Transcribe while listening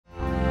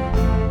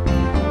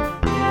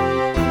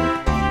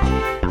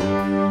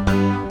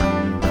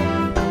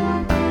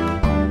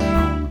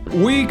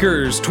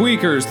Weakers,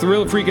 tweakers,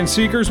 thrill freaking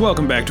seekers,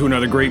 welcome back to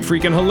another great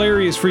freaking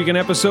hilarious freaking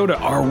episode of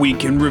our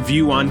week in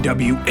review on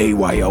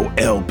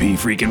WAYO-LP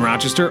freaking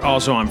Rochester.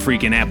 Also on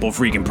freaking Apple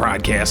freaking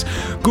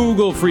Podcasts,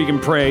 Google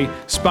freaking Play,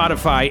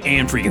 Spotify,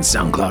 and freaking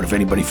SoundCloud if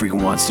anybody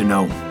freaking wants to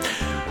know.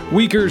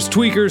 Weakers,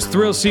 tweakers,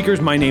 thrill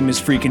seekers, my name is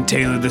freaking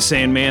Taylor the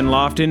Sandman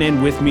Lofton,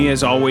 and with me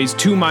as always,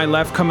 to my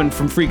left, coming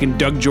from freaking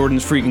Doug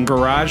Jordan's freaking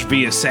garage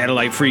via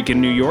satellite freaking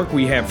New York,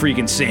 we have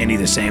freaking Sandy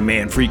the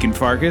Sandman freaking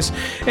Farkas,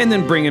 and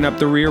then bringing up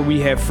the rear, we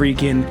have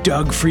freaking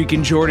Doug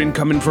freaking Jordan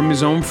coming from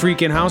his own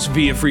freaking house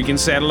via freaking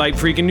satellite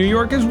freaking New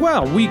York as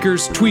well.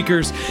 Weakers,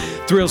 tweakers,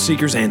 thrill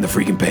seekers, and the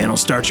freaking panel,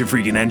 start your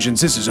freaking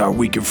engines. This is our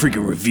week of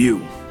freaking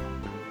review.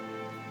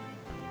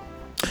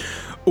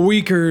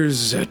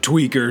 Weakers,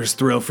 tweakers,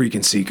 thrill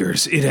freaking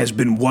seekers, it has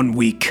been 1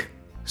 week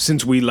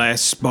since we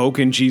last spoke,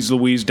 and geez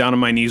Louise, down on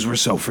my knees were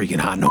so freaking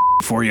hot no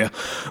for you.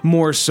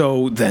 More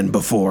so than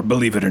before,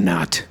 believe it or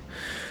not.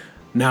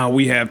 Now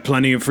we have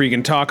plenty of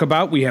freaking talk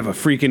about. We have a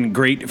freaking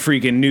great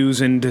freaking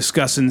news and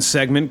discussing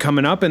segment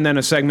coming up, and then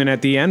a segment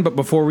at the end, but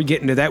before we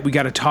get into that, we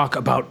gotta talk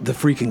about the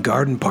freaking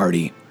garden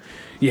party.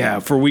 Yeah,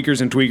 for weakers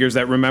and tweakers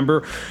that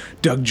remember,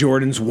 Doug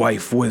Jordan's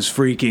wife was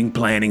freaking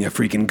planning a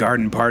freaking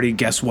garden party.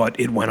 Guess what?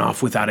 It went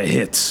off without a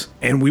hits.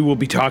 And we will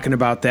be talking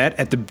about that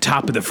at the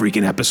top of the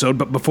freaking episode.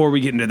 But before we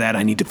get into that,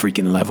 I need to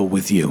freaking level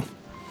with you.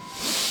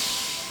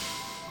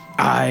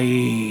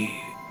 I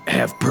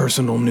have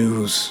personal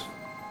news.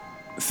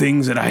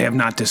 Things that I have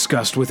not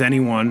discussed with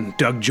anyone,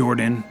 Doug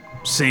Jordan,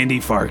 Sandy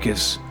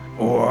Farkas,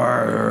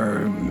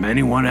 or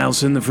anyone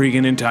else in the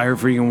freaking entire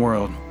freaking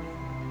world.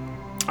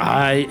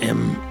 I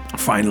am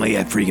finally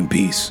at freaking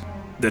peace.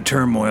 The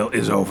turmoil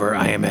is over.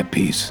 I am at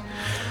peace.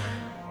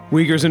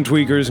 Weakers and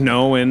tweakers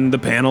know, and the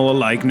panel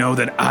alike know,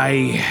 that I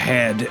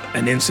had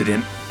an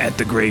incident at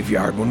the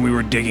graveyard when we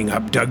were digging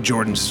up Doug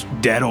Jordan's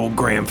dead old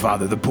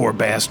grandfather, the poor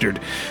bastard,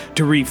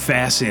 to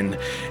refasten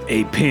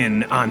a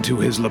pin onto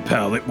his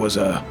lapel. It was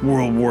a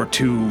World War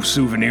II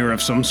souvenir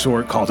of some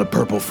sort called a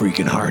Purple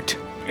Freaking Heart.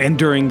 And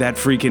during that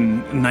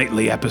freaking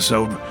nightly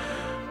episode,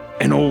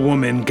 an old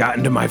woman got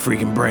into my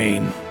freaking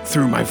brain,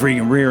 through my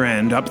freaking rear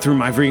end, up through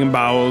my freaking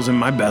bowels and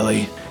my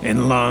belly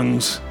and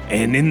lungs,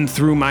 and in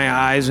through my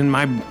eyes and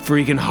my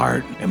freaking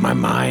heart and my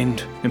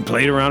mind, and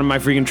played around in my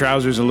freaking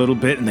trousers a little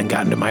bit and then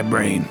got into my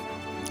brain.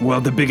 Well,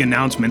 the big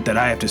announcement that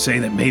I have to say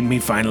that made me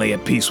finally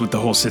at peace with the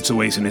whole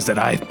situation is that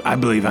I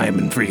believe I am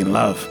in freaking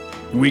love.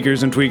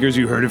 Weakers and tweakers,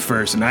 you heard it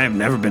first, and I have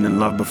never been in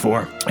love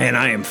before. And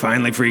I am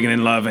finally freaking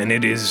in love, and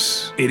it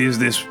is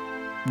this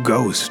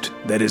ghost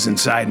that is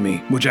inside me,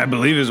 which I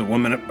believe is a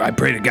woman. I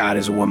pray to God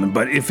is a woman,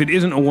 but if it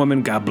isn't a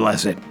woman, God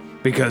bless it,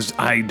 because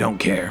I don't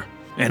care.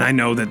 And I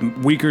know that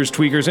weakers,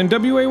 tweakers, and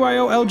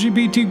WAYO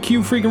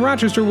LGBTQ freaking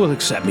Rochester will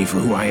accept me for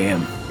who I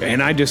am.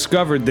 And I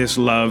discovered this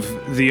love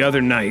the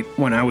other night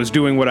when I was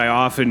doing what I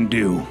often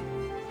do,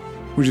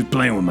 which is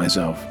playing with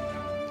myself.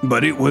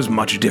 But it was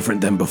much different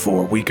than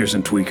before, weakers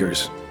and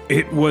tweakers.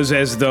 It was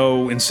as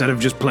though instead of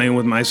just playing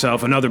with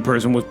myself, another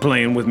person was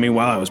playing with me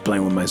while I was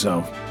playing with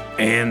myself.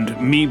 And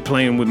me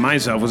playing with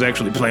myself was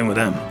actually playing with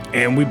them.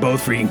 And we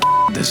both freaking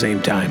at the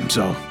same time,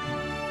 so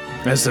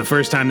that's the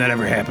first time that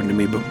ever happened to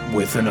me, but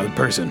with another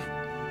person.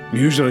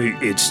 Usually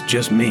it's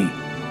just me.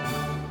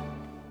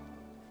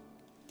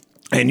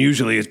 And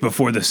usually it's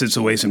before the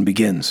situation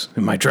begins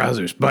in my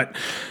trousers. But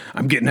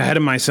I'm getting ahead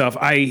of myself.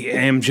 I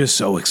am just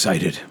so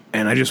excited.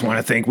 And I just want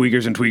to thank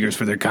Weakers and Tweakers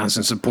for their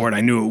constant support.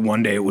 I knew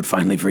one day it would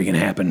finally freaking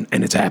happen,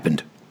 and it's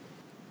happened.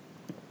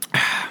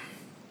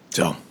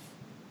 So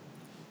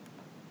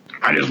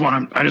I just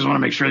want to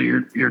make sure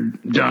you're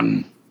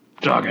done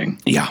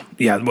talking. Yeah.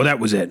 Well, that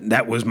was it.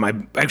 That was my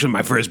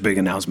first big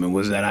announcement,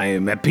 was that I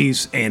am at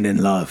peace and in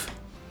love.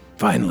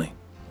 Finally.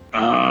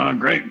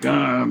 Great.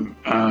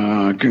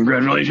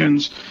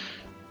 Congratulations.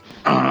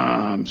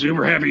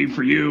 Super happy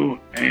for you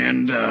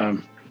and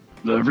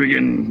the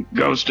freaking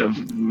ghost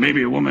of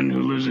maybe a woman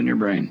who lives in your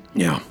brain.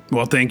 Yeah.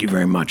 Well, thank you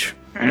very much.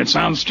 And it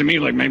sounds to me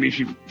like maybe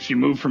she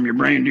moved from your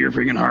brain to your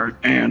freaking heart,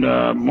 and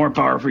more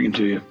power freaking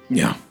to you.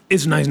 Yeah.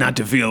 It's nice not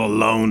to feel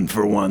alone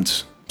for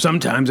once.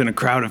 Sometimes in a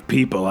crowd of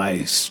people,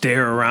 I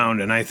stare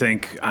around and I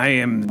think I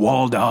am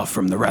walled off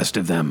from the rest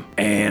of them.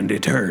 And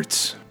it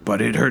hurts,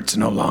 but it hurts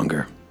no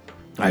longer.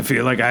 I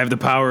feel like I have the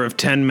power of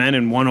 10 men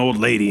and one old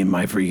lady in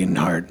my freaking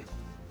heart.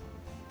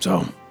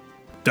 So,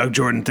 Doug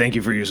Jordan, thank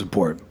you for your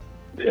support.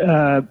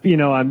 I'm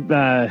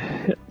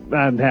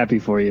happy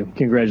for you.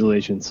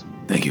 Congratulations.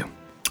 Thank you.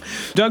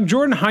 Doug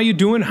Jordan, how you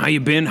doing? How you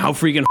been? How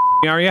freaking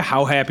are you?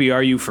 How happy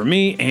are you for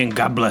me? And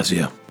God bless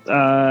you.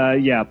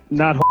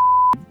 Not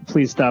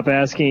please stop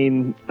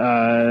asking.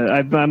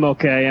 I'm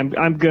okay.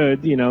 I'm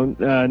good.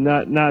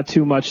 Not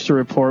too much to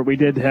report. We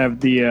did have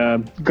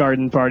the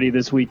garden party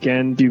this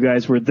weekend. You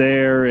guys were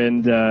there,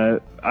 and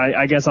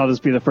I guess I'll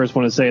just be the first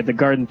one to say it. The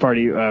garden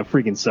party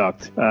freaking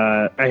sucked.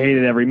 I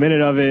hated every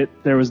minute of it.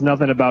 There was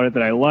nothing about it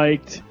that I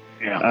liked.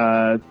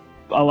 Yeah.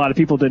 A lot of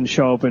people didn't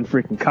show up in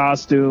freaking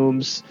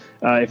costumes.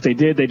 If they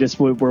did, they just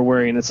were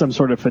wearing some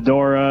sort of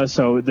fedora.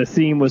 So the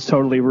theme was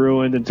totally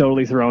ruined and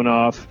totally thrown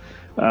off.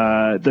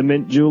 The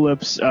mint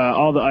juleps,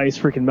 all the ice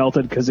freaking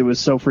melted because it was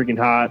so freaking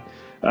hot.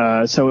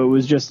 So it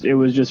was just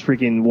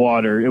freaking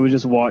water. It was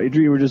just water.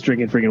 You were just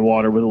drinking freaking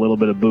water with a little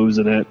bit of booze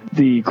in it.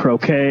 The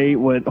croquet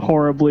went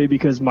horribly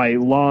because my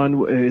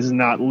lawn is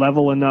not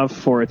level enough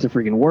for it to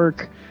freaking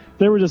work.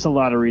 There were just a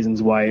lot of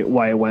reasons why it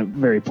went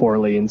very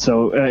poorly. And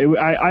so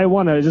I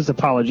want to just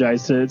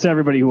apologize to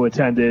everybody who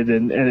attended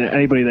and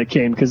anybody that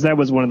came, because that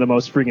was one of the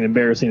most freaking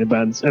embarrassing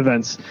events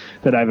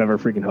that I've ever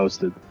freaking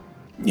hosted.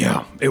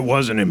 Yeah, it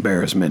was an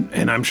embarrassment,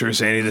 and I'm sure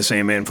Sandy the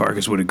Sandman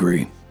Farkas would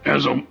agree. That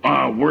was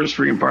the worst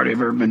freaking party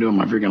I've ever been to in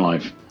my freaking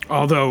life.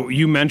 Although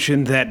you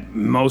mentioned that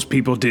most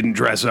people didn't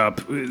dress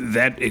up,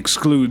 that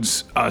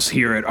excludes us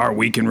here at Our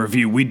Week in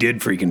Review. We did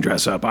freaking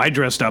dress up. I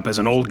dressed up as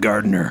an old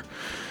gardener,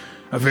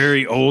 a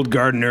very old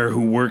gardener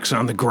who works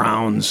on the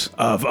grounds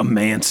of a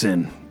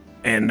mansion.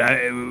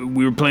 And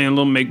we were playing a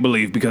little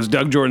make-believe because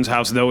Doug Jordan's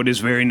house, though it is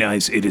very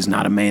nice, it is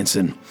not a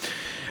mansion.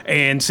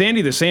 And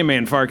Sandy the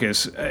Sandman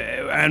Farkas,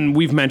 and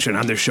we've mentioned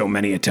on this show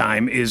many a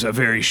time, is a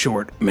very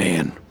short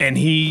man. And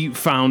he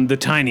found the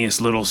tiniest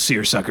little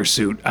seersucker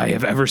suit I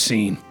have ever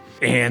seen,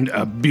 and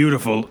a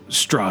beautiful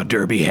straw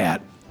derby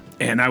hat.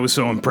 And I was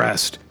so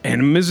impressed.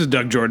 And Mrs.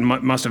 Doug Jordan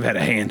must have had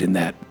a hand in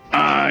that.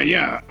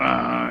 Yeah,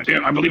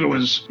 I believe it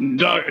was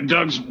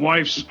Doug's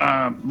wife's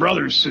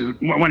brother's suit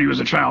when he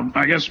was a child.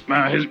 I guess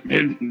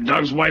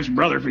Doug's wife's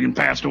brother freaking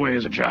passed away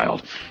as a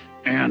child.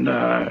 And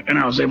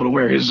I was able to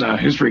wear his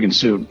freaking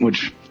suit,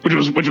 which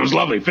was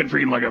lovely, fit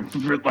freaking like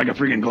a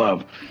freaking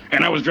glove.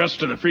 And I was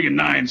dressed to the freaking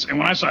nines. And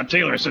when I saw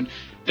Taylor, I said,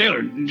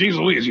 "Taylor, geez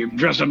Louise, you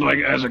dressed up like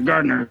as a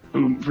gardener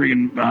who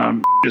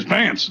freaking his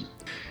pants."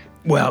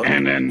 Well,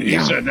 and then he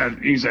said,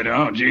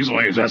 "Oh, geez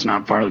Louise, that's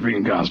not part of the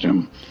freaking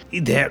costume."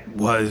 That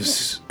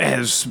was,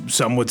 as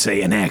some would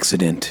say, an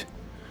accident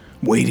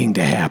waiting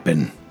to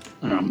happen.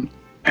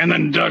 And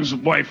then Doug's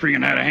wife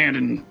freaking had a hand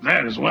in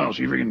that as well.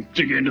 She freaking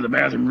took you into the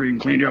bathroom,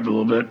 freaking cleaned you up a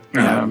little bit.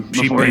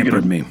 She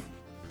pampered me.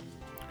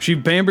 She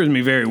pampers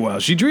me very well.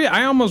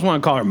 I almost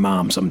want to call her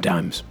mom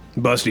sometimes.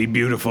 Busty,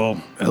 beautiful.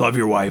 I love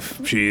your wife.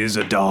 She is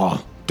a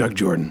doll. Doug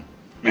Jordan.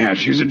 Yeah,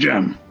 she's a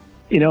gem.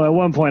 You know, at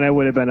one point I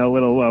would have been a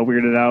little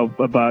weirded out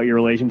about your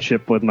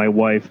relationship with my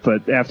wife,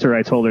 but after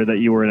I told her that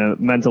you were in a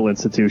mental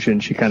institution,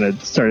 she kind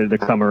of started to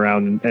come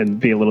around and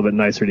be a little bit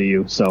nicer to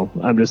you. So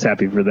I'm just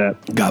happy for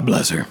that. God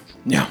bless her.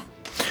 Yeah.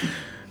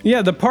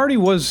 Yeah, the party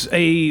was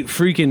a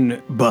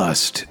freaking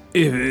bust.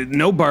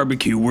 No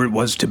barbecue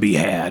was to be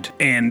had,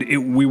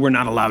 and we were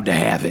not allowed to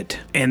have it.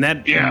 And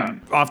that,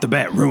 off the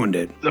bat, ruined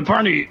it. The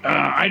party,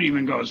 I'd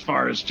even go as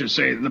far as to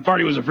say the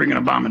party was a freaking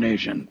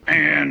abomination.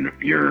 And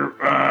your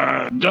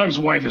Doug's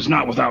wife is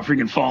not without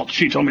freaking fault.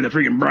 She told me that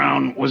freaking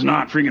Brown was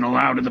not freaking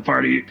allowed at the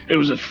party. It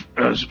was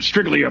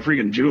strictly a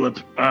freaking julep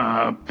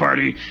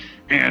party.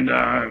 And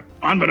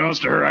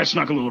unbeknownst to her, I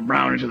snuck a little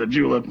Brown into the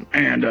julep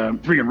and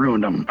freaking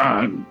ruined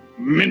them.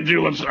 Mint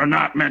juleps are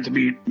not meant to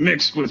be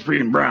mixed with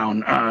freaking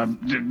Brown.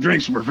 The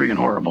drinks were freaking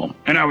horrible.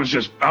 And I was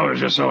just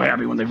so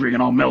happy when they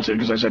freaking all melted,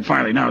 because I said,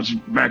 finally, now it's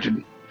back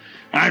to...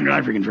 I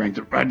freaking drank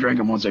them. I drank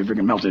them once they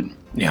freaking melted.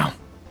 Yeah.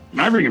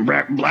 I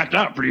freaking blacked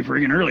out pretty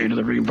freaking early into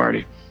the freaking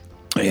party.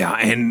 Yeah,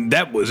 and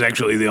that was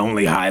actually the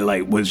only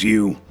highlight, was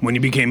you, when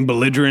you became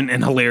belligerent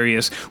and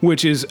hilarious,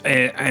 which is,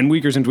 and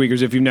Weakers and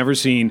Tweakers, if you've never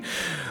seen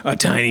a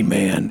tiny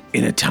man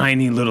in a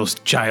tiny little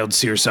child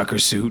seersucker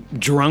suit,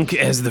 drunk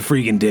as the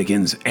freaking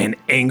Dickens, and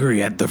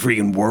angry at the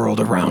freaking world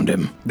around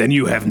him, then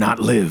you have not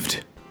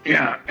lived.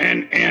 Yeah,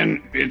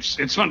 and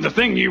it's fun. The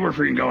thing you were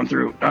freaking going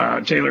through,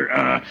 Taylor,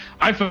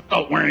 I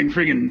felt wearing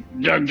freaking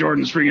Doug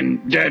Jordan's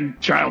freaking dead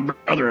child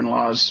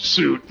brother-in-law's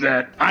suit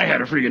that I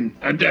had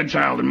a dead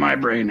child in my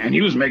brain, and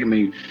he was making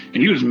me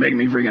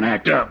freaking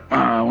act up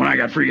when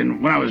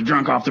I was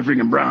drunk off the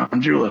freaking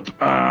Brown julep,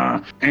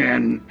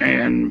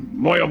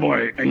 and boy oh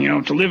boy,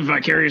 and to live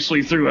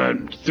vicariously through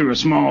a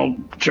small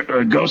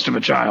ghost of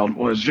a child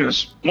was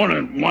just one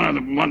of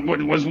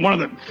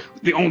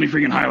the only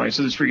freaking highlights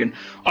of this freaking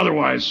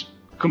otherwise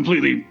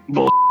completely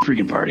bull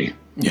freaking party.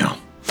 Yeah.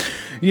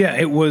 Yeah,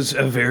 it was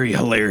a very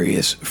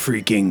hilarious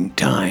freaking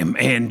time.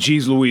 And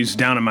geez Louise,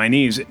 down on my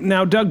knees.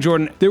 Now, Doug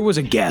Jordan, there was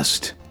a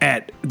guest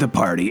at the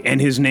party, and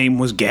his name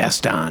was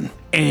Gaston.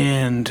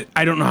 And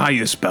I don't know how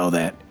you spell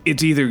that.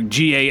 It's either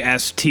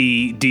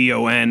Gastdon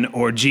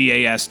or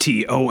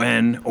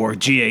Gaston or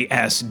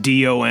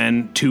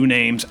Gasdon, two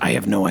names. I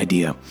have no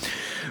idea.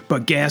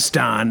 But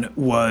Gaston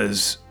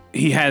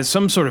he has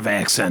some sort of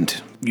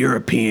accent,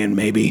 European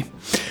maybe.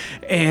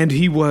 And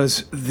he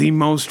was the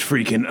most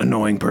freaking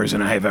annoying person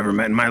I have ever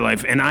met in my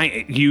life. And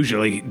I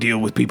usually deal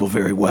with people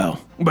very well.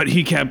 But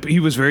he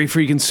was very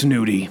freaking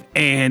snooty.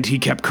 And he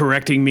kept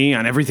correcting me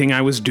on everything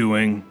I was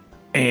doing.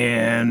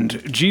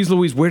 And geez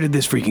Louise, where did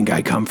this freaking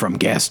guy come from,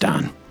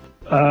 Gaston?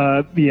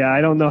 Yeah, I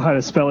don't know how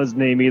to spell his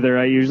name either.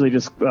 I usually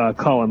just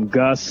call him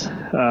Gus.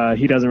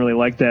 He doesn't really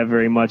like that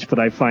very much, but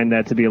I find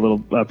that to be a little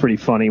pretty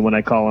funny when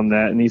I call him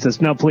that. And he says,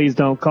 "No, please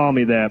don't call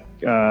me that."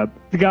 The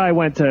guy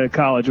went to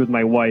college with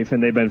my wife,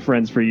 and they've been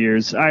friends for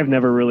years. I've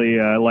never really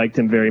liked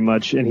him very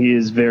much, and he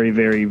is very,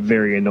 very,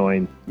 very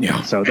annoying.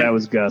 Yeah. So that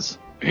was Gus.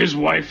 his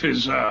wife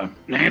is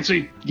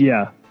Nancy?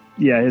 Yeah.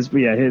 His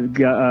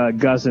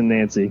Gus and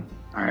Nancy.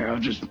 All right, I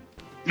was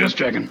just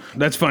checking.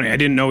 That's funny. I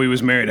didn't know he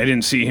was married. I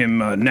didn't see him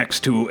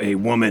next to a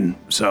woman,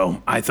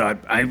 so I thought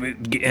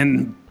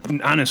and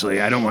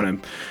honestly, I don't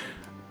want to.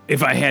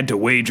 If I had to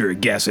wager a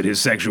guess at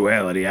his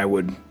sexuality, I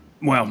would.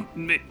 Well,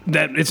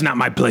 it's not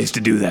my place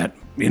to do that.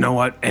 You know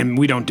what? And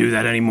we don't do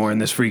that anymore in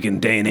this freaking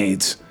day and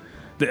age.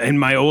 In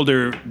my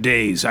older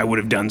days, I would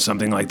have done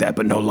something like that,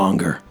 but no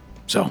longer.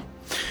 So,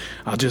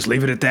 I'll just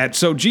leave it at that.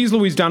 So, geez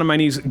Louise, down on my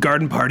knees,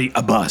 garden party,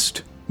 a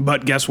bust.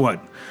 But guess what?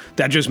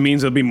 That just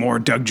means there'll be more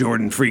Doug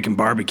Jordan freaking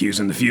barbecues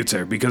in the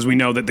future, because we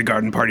know that the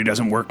garden party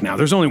doesn't work now.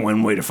 There's only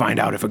one way to find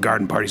out if a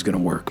garden party's going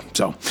to work.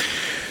 So,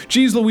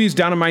 geez Louise,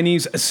 down on my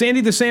knees,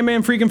 Sandy the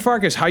Sandman freaking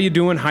Farkas, how you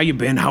doing? How you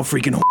been? How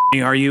freaking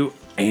horny are you?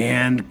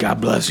 And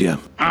God bless you.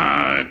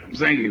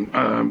 Thank you.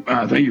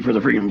 Thank you for the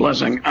freaking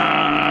blessing.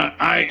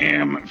 I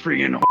am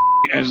freaking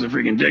as the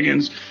freaking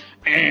Diggins,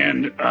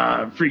 and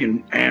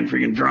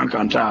freaking drunk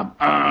on top.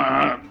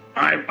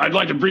 I'd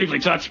like to briefly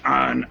touch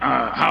on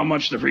how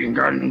much the freaking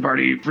garden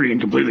party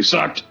freaking completely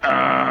sucked.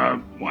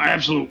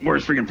 Absolute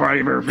worst freaking party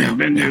I've ever freaking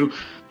been to.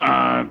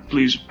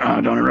 Please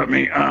don't interrupt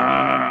me.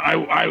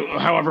 I,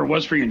 however,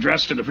 was freaking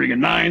dressed to the freaking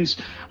nines,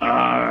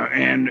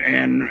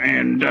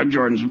 and Doug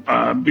Jordan's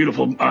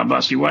beautiful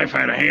busty wife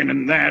had a hand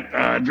in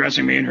that,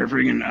 dressing me in her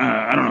freaking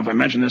I don't know if I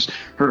mentioned this,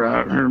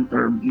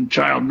 her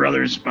child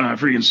brother's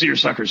freaking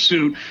seersucker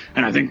suit,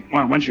 and I think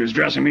when she was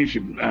dressing me,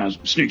 she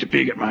sneaked a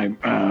peek at my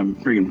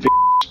freaking.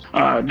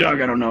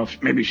 Doug, I don't know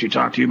if maybe she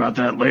talked to you about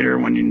that later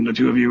when the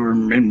two of you were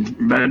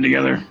in bed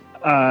together.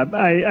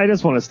 I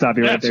just want to stop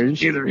you right there.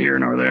 Either here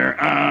nor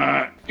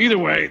there. Either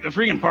way, the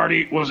freaking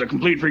party was a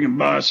complete freaking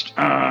bust.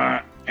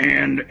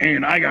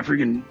 And I got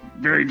freaking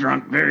very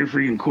drunk, very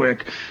freaking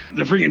quick.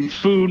 The freaking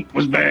food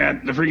was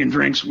bad. The freaking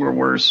drinks were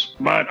worse.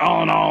 But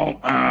all in all,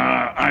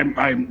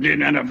 I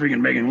did end up freaking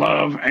making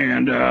love.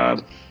 And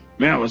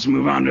yeah, let's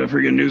move on to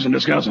freaking news and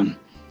discussing.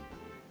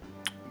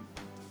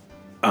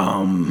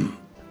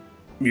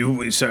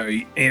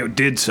 It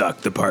did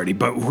suck, the party,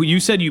 but you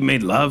said you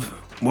made love.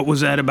 What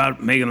was that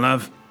about making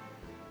love?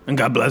 And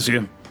God bless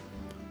you.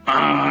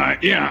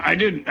 Yeah, I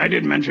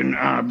did mention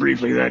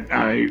briefly that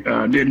I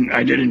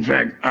did in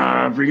fact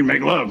freaking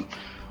make love.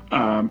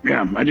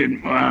 Yeah, I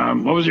did.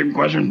 What was your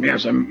question?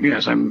 Yes, I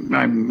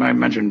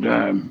mentioned.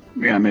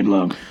 Yeah, I made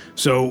love.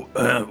 So,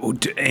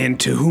 and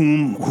to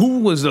who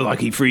was the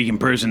lucky freaking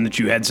person that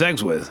you had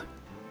sex with?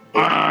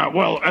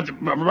 Well,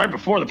 right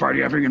before the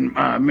party, I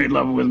freaking made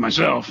love with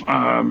myself,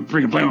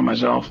 freaking playing with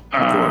myself,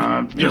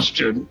 just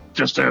to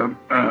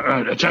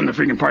attend the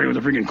freaking party with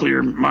a freaking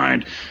clear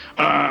mind.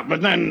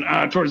 But then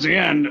towards the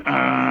end,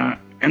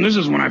 and this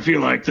is when I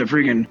feel like the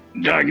freaking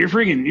Doug, you're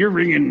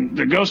freaking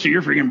the ghost of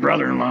your freaking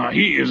brother-in-law.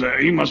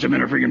 He must have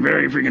been a freaking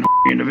very freaking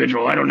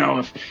individual. I don't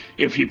know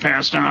if he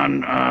passed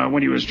on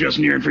when he was just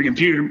near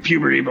freaking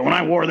puberty, but when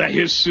I wore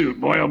his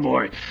suit, boy oh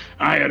boy,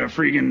 I had a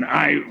freaking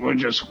I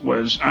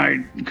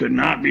could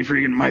not be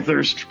freaking, my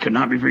thirst could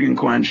not be freaking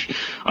quenched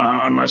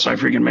unless I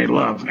freaking made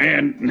love,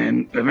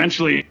 and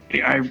eventually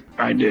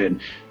I did.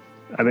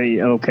 I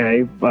mean,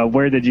 okay,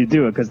 where did you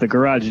do it? Because the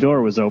garage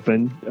door was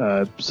open,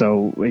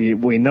 so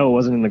we know it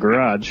wasn't in the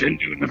garage. Didn't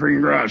do it in the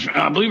freaking garage.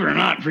 Believe it or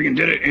not, freaking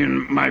did it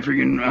in my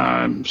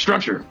freaking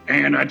structure.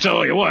 And I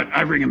tell you what,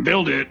 I freaking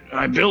build it,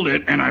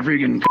 and I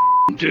freaking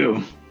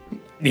too.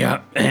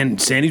 Yeah,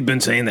 and Sandy's been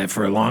saying that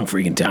for a long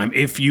freaking time.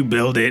 If you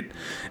build it,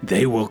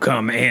 they will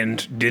come.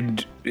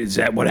 And is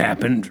that what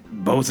happened?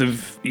 Both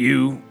of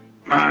you?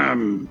 I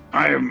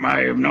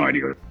have no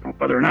idea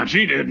whether or not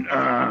she did.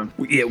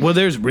 Yeah, well,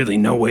 there's really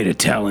no way to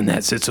tell in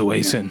that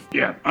situation.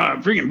 Yeah,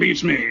 freaking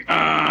beats me.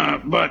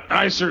 But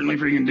I certainly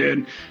freaking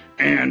did.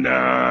 And,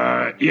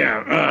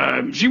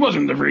 she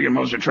wasn't the freaking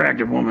most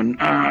attractive woman.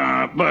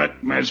 But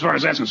as far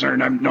as that's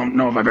concerned, I don't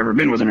know if I've ever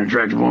been with an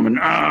attractive woman.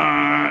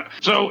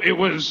 So it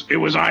was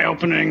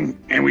eye-opening,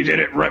 and we did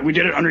it right. We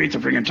did it underneath the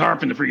freaking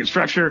tarp in the freaking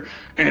structure,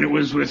 and it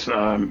was with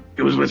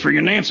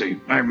freaking Nancy.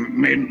 I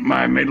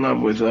made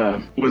love with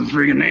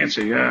freaking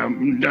Nancy,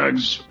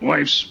 Doug's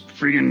wife's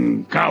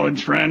freaking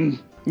college friend.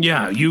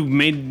 Yeah, you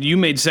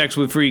made sex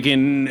with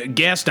freaking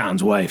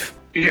Gaston's wife.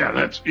 Yeah,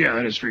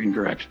 that is freaking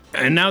correct.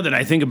 And now that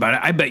I think about it,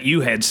 I bet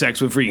you had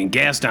sex with freaking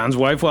Gaston's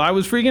wife while I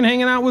was freaking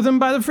hanging out with him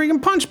by the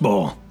freaking punch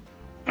bowl.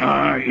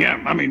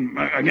 Yeah, I mean,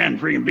 again,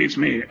 freaking beats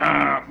me.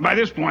 By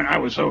this point, I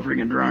was so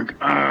freaking drunk,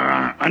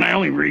 and I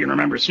only freaking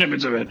remember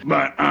snippets of it.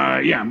 But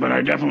but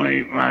I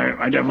definitely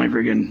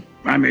freaking,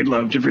 I made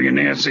love to freaking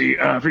Nancy,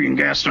 freaking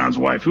Gaston's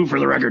wife, who, for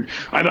the record,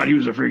 I thought he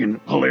was a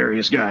freaking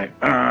hilarious guy.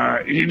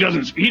 He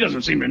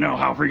doesn't seem to know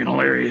how freaking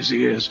hilarious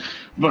he is,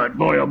 but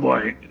boy, oh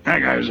boy, that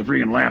guy was a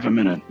freaking laugh a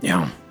minute.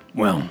 Yeah,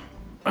 well,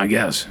 I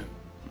guess.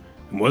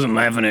 He wasn't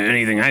laughing at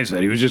anything I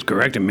said. He was just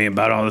correcting me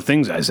about all the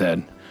things I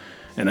said.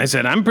 And I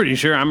said, I'm pretty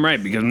sure I'm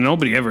right, because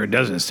nobody ever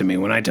does this to me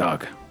when I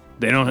talk.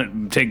 They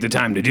don't take the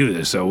time to do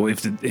this. So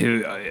if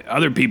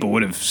other people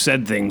would have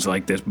said things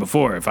like this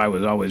before if I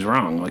was always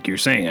wrong, like you're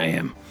saying I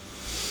am.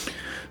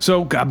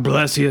 So, God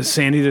bless you,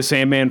 Sandy the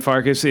Sandman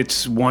Farkas.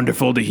 It's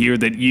wonderful to hear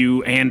that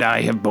you and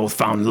I have both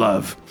found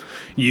love.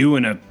 You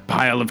in a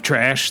pile of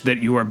trash that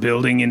you are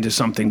building into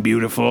something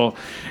beautiful,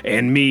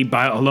 and me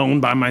alone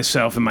by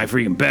myself in my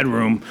freaking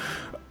bedroom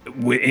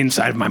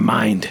inside of my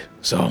mind.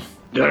 So,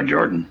 Doug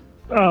Jordan.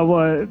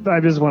 Well, I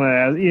just want to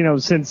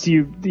ask, since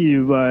you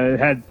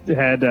had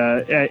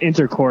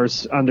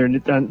intercourse under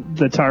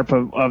the tarp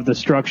of the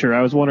structure,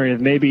 I was wondering if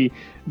maybe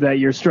that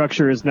your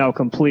structure is now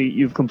complete.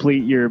 You've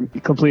completed your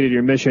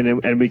mission,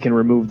 and we can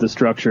remove the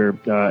structure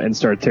and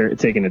start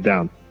taking it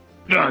down.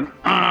 Doug,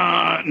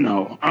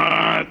 no.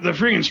 The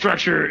freaking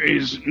structure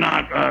is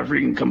not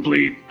freaking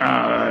complete,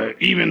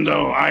 even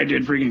though I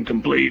did freaking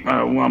complete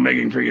while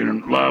making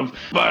freaking love,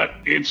 but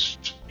it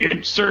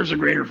serves a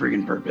greater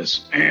freaking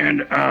purpose.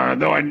 And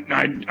though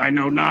I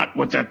know not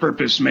what that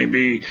purpose may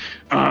be,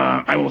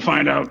 I will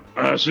find out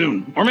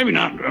soon. Or maybe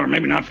not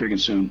freaking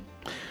soon.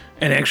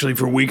 And actually,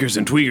 for Weakers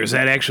and Tweakers,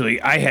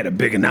 I had a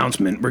big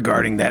announcement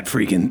regarding that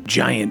freaking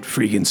giant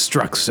freaking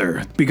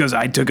structure, because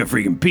I took a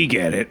freaking peek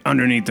at it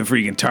underneath the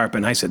freaking tarp,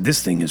 and I said,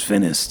 this thing is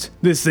finished.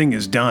 This thing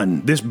is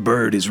done. This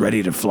bird is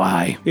ready to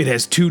fly. It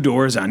has 2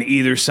 doors on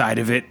either side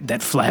of it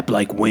that flap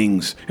like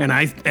wings.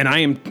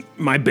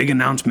 My big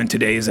announcement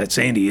today is that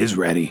Sandy is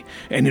ready.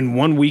 And in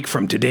 1 week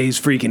from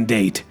today's freaking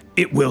date,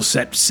 it will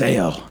set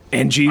sail.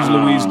 And geez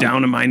Louise,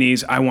 down on my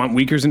knees, I want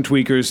Weakers and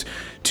Tweakers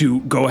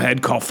to go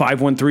ahead, call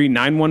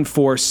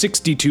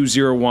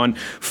 513-914-6201,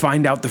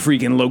 find out the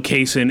freaking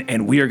location,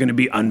 and we are going to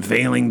be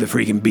unveiling the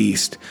freaking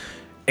beast.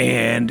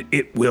 And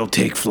it will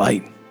take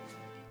flight.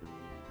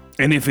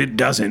 And if it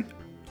doesn't,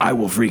 I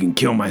will freaking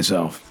kill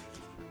myself.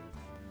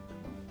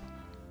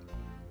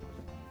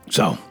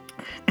 So,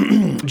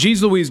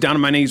 geez Louise, down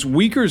on my knees,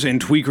 Weakers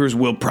and Tweakers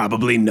will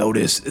probably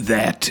notice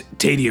that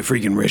Tadia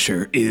freaking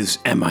Risher is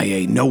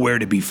MIA, nowhere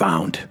to be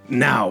found.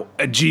 Now,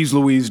 geez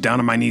Louise, down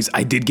on my knees,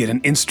 I did get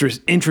an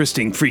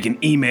interesting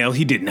freaking email.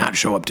 He did not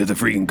show up to the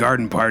freaking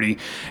garden party,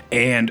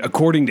 and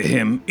according to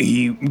him,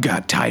 he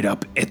got tied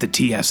up at the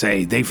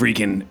TSA. They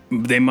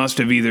must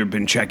have either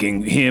been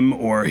checking him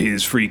or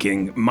his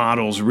freaking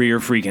model's rear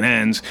freaking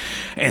ends,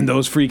 and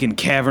those freaking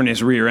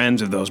cavernous rear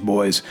ends of those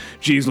boys,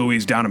 geez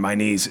Louise, down on my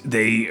knees,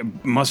 they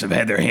must have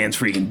had their hands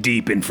freaking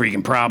deep in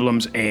freaking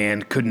problems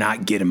and could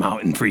not get him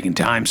out in freaking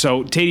time.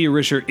 So Tadia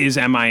Risher is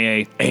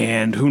MIA,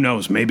 and who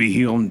knows, maybe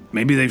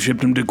they've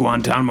shipped him to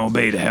Guantanamo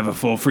Bay to have a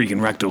full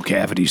freaking rectal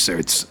cavity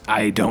search.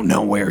 I don't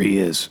know where he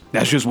is.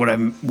 That's just what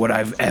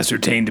I've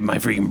ascertained in my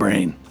freaking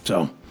brain.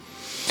 So,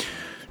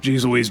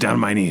 geez Louise, down on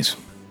my knees.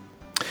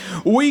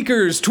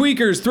 Weakers,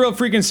 Tweakers, Thrill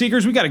Freaking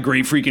Seekers, we got a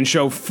great freaking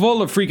show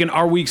full of freaking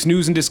our week's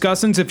news and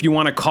discussions. If you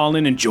want to call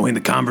in and join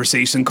the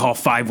conversation, call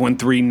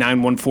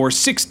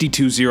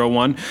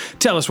 513-914-6201.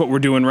 Tell us what we're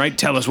doing right,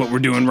 tell us what we're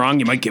doing wrong.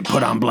 You might get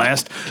put on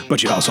blast,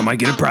 but you also might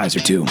get a prize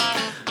or two.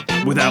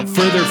 Without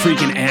further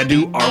freaking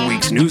ado, our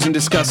week's news and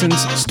discussions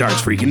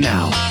starts freaking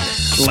now.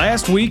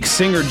 Last week,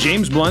 singer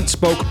James Blunt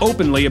spoke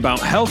openly about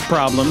health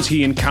problems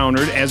he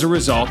encountered as a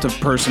result of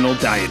personal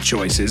diet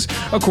choices,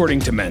 according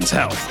to Men's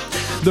Health.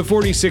 The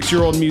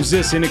 46-year-old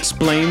musician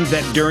explained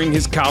that during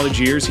his college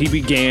years, he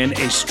began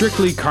a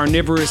strictly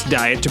carnivorous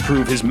diet to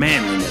prove his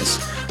manliness.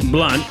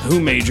 Blunt,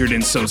 who majored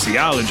in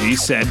sociology,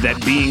 said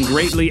that being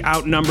greatly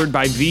outnumbered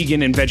by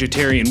vegan and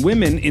vegetarian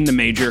women in the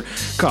major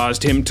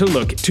caused him to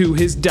look to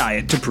his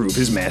diet to prove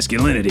his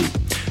masculinity.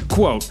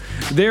 Quote,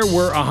 there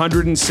were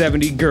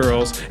 170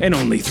 girls and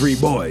only 3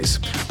 boys,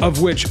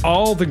 of which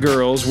all the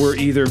girls were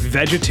either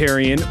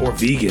vegetarian or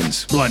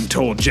vegans, Blunt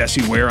told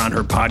Jessie Ware on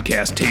her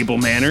podcast Table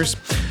Manners.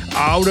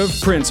 Out of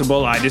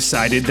principle, I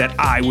decided that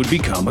I would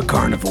become a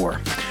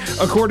carnivore.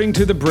 According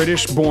to the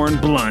British-born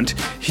Blunt,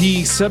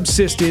 he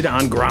subsisted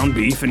on ground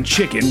beef and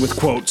chicken with,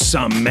 quote,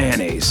 some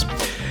mayonnaise.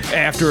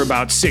 After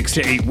about 6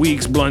 to 8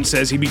 weeks, Blunt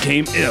says he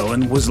became ill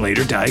and was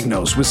later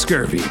diagnosed with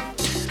scurvy.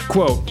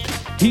 Quote,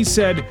 he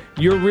said,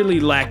 you're really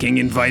lacking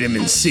in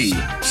vitamin C.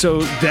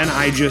 So then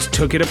I just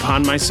took it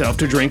upon myself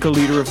to drink a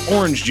liter of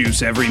orange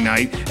juice every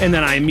night, and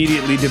then I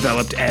immediately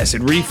developed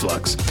acid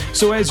reflux.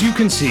 So as you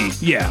can see,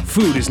 yeah,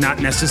 food is not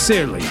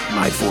necessarily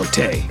my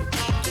forte.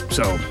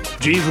 So,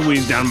 geez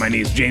Louise, down on my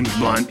knees, James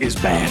Blunt is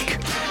back.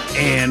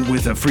 And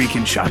with a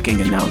freaking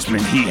shocking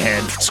announcement, he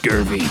had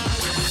scurvy.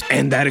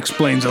 And that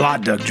explains a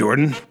lot, Doug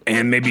Jordan.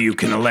 And maybe you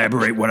can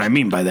elaborate what I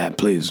mean by that,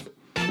 please.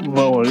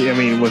 Well, I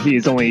mean, if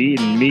he's only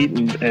eating meat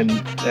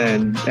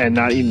and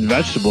not eating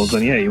vegetables,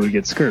 then yeah, he would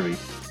get scurvy.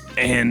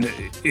 And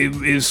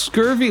is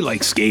scurvy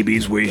like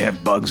scabies, where you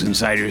have bugs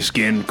inside your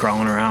skin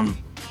crawling around,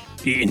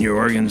 eating your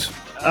organs?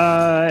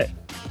 I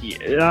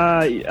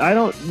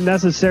don't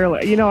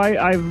necessarily.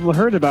 I've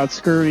heard about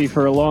scurvy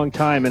for a long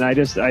time, and I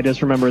just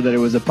remember that it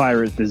was a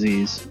pirate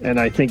disease, and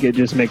I think it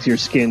just makes your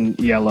skin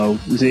yellow,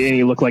 and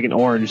you look like an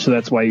orange. So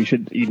that's why you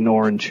should eat an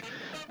orange,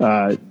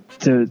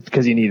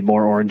 because you need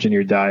more orange in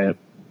your diet.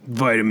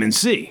 Vitamin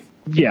C.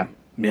 Yeah.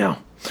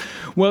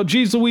 Well,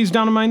 geez Louise,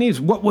 down on my knees,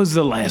 what was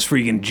the last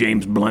freaking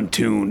James Blunt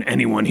tune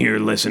anyone here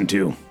listened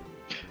to?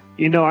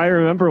 I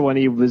remember when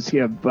he was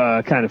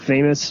kind of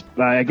famous.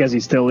 I guess he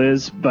still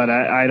is, but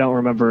I don't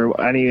remember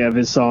any of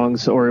his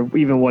songs or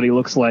even what he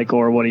looks like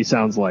or what he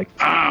sounds like.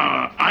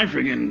 I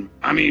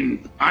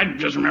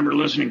just remember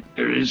listening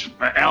to his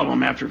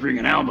album after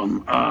freaking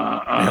album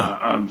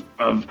of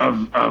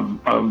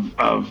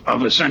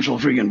Essential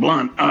Freaking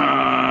Blunt.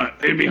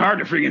 It'd be hard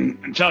to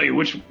freaking tell you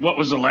what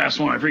was the last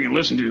one I freaking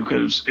listened to,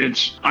 because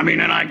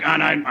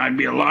I'd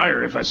be a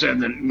liar if I said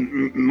that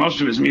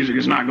most of his music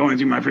is not going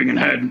through my freaking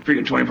head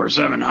freaking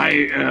 24/7. I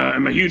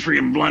am a huge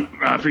freaking Blunt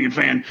freaking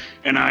fan,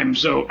 and I'm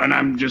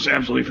just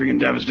absolutely freaking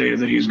devastated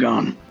that he's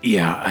gone.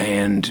 Yeah,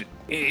 and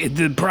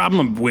the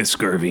problem with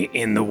scurvy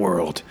in the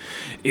world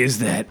is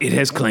that it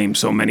has claimed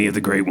so many of the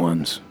great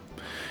ones.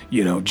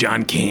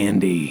 John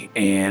Candy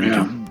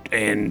and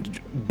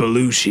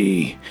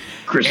Belushi.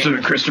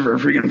 Christopher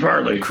freaking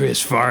Farley.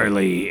 Chris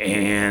Farley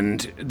and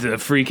the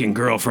freaking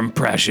girl from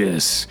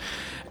Precious.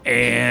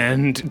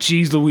 And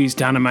geez Louise,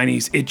 down on my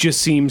knees. It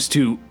just seems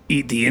to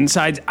eat the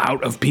insides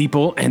out of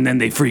people, and then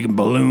they freaking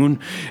balloon.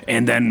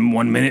 And then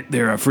 1 minute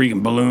they're a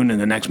freaking balloon,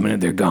 and the next minute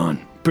they're gone.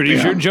 Pretty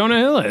sure Jonah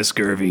Hill has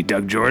scurvy,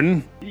 Doug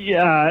Jordan.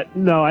 Yeah,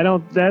 no, I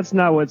don't. That's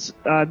not what's.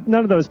 None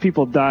of those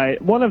people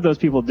died. One of those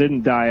people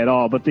didn't die at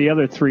all, but the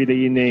other three that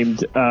you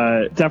named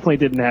definitely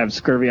didn't have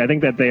scurvy. I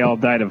think that they all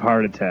died of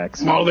heart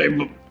attacks. Well,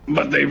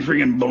 but they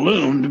freaking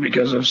ballooned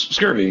because of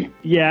scurvy.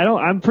 Yeah,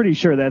 I'm pretty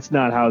sure that's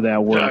not how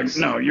that works.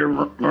 Doug, no, you're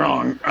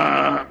wrong.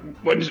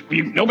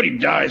 Nobody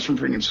dies from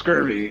freaking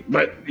scurvy,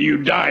 but you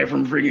die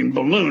from freaking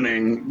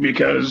ballooning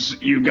because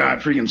you got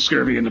freaking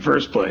scurvy in the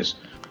first place.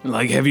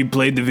 Like, have you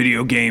played the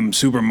video game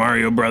Super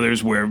Mario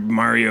Brothers, where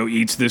Mario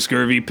eats the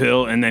scurvy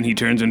pill and then he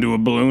turns into a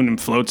balloon and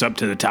floats up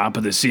to the top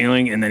of the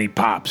ceiling and then he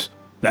pops?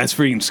 That's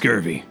freaking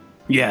scurvy.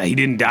 Yeah, he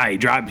didn't die.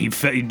 He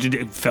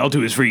fell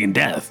to his freaking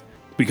death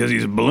because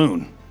he's a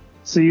balloon.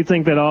 So you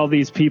think that all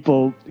these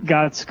people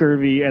got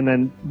scurvy and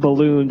then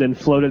ballooned and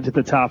floated to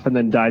the top and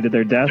then died to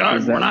their death?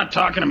 Doug, we're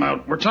talking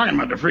about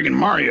the freaking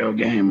Mario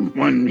game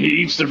when he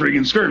eats the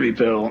freaking scurvy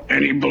pill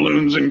and he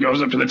balloons and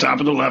goes up to the top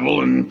of the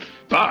level and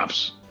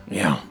pops.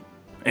 Yeah,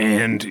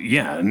 and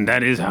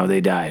that is how they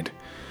died.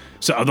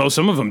 So although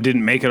some of them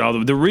didn't make it,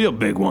 the real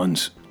big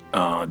ones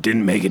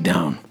didn't make it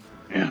down.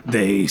 Yeah,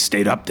 they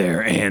stayed up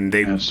there, and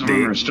they of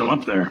them are still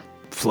up there,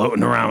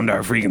 floating around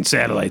our freaking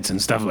satellites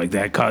and stuff like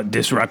that, caught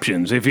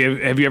disruptions. Have you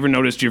ever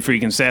noticed your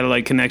freaking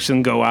satellite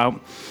connection go out?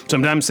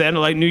 Sometimes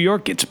satellite New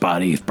York gets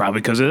spotty. It's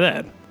probably because of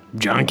that.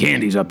 John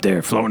Candy's up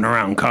there floating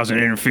around, causing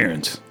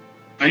interference.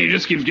 And he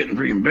just keeps getting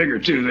freaking bigger,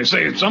 too. They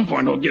say at some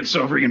point he'll get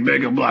so freaking big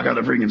he'll block out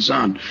the freaking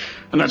sun.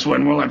 And that's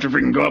when we'll have to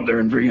freaking go up there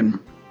and freaking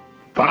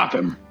pop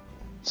him.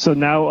 So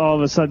now all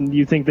of a sudden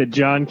you think that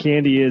John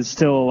Candy is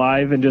still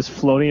alive and just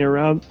floating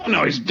around?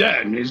 No, he's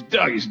dead. He's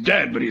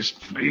dead, but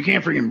you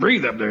can't freaking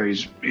breathe up there.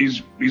 He's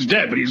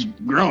dead, but he's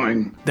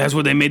growing. That's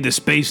what they made the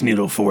Space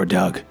Needle for,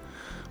 Doug.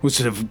 Was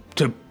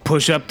to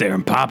push up there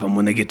and pop them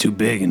when they get too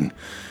big and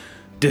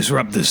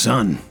disrupt the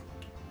sun.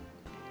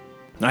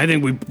 I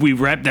think we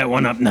wrapped that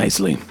one up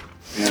nicely.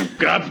 Yeah,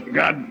 God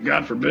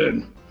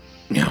forbid.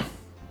 Yeah,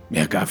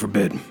 God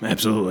forbid.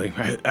 Absolutely.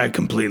 I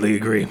completely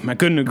agree. I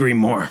couldn't agree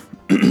more.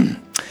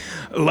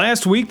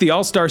 Last week, the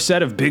all-star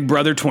set of Big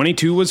Brother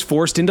 22 was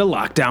forced into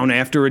lockdown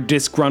after a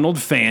disgruntled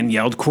fan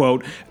yelled,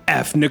 quote,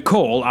 F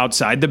Nicole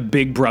outside the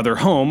Big Brother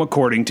home,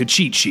 according to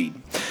Cheat Sheet.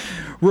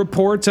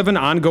 Reports of an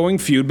ongoing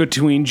feud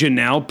between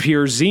Janelle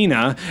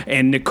Pierzina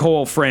and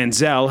Nicole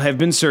Franzel have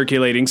been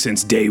circulating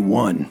since day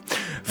one.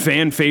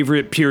 Fan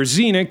favorite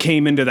Pierzina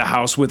came into the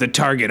house with a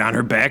target on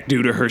her back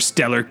due to her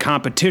stellar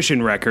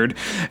competition record,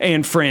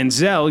 and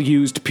Franzel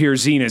used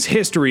Pierzina's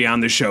history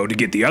on the show to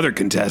get the other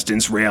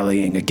contestants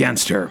rallying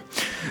against her.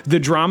 The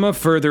drama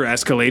further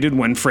escalated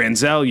when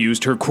Franzel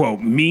used her, quote,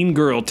 mean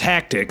girl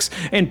tactics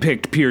and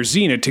picked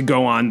Pierzina to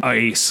go on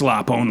a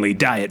slop-only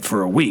diet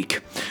for a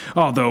week.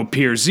 Although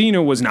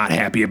Pierzina was not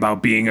happy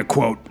about being a,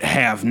 quote,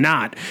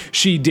 have-not,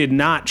 she did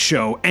not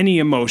show any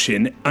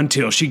emotion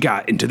until she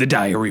got into the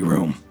diary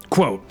room.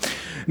 Quote,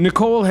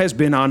 Nicole has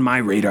been on my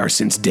radar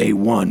since day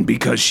one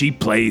because she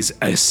plays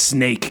a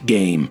snake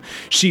game.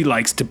 She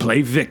likes to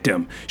play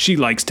victim. She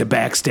likes to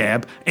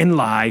backstab and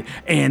lie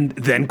and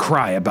then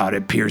cry about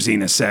it,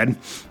 Pierzina said.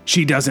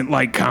 She doesn't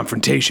like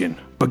confrontation,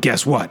 but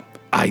guess what?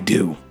 I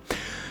do.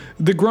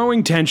 The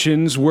growing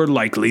tensions were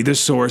likely the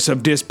source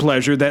of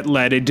displeasure that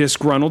led a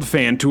disgruntled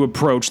fan to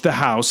approach the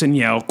house and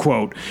yell,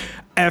 quote,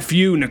 F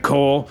you,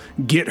 Nicole,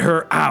 get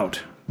her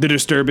out. The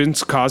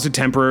disturbance caused a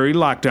temporary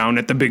lockdown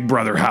at the Big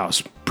Brother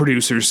house.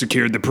 Producers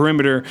secured the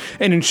perimeter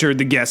and ensured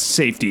the guests'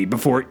 safety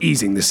before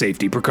easing the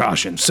safety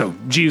precautions. So,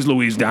 geez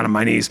Louise, down on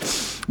my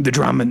knees, the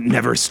drama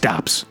never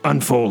stops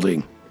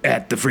unfolding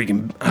at the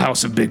freaking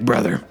house of Big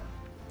Brother.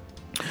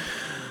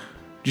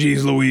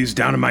 Geez Louise,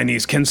 down on my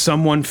knees, can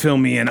someone fill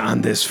me in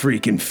on this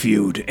freaking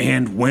feud,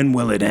 and when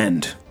will it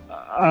end?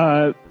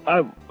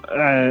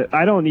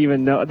 I don't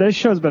even know. This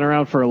show's been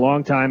around for a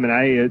long time,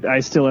 and I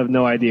still have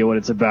no idea what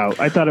it's about.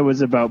 I thought it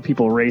was about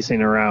people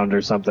racing around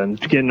or something,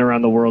 getting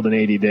around the world in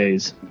 80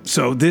 days.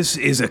 So this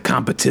is a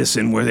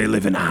competition where they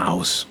live in a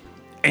house,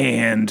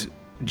 and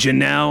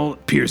Janelle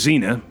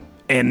Pierzina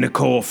and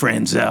Nicole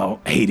Franzel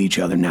hate each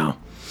other now.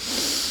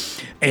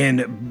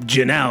 And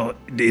Janelle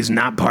is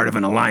not part of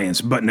an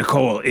alliance, but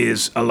Nicole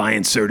is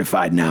alliance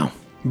certified now.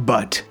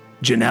 But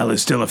Janelle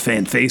is still a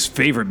fan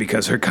favorite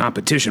because her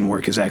competition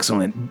work is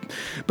excellent.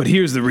 But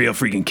here's the real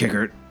freaking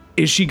kicker.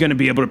 Is she going to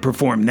be able to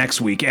perform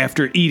next week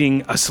after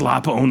eating a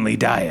slop-only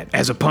diet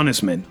as a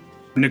punishment?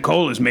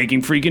 Nicole is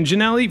making freaking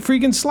Janelle eat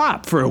freaking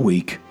slop for a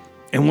week.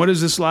 And what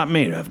is the slop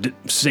made of?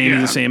 Sandy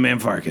the Sandman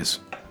Farkas.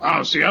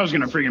 Oh, see, I was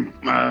going to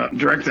freaking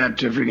direct that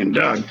to freaking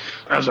Doug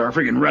as our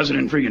freaking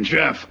resident freaking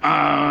chef.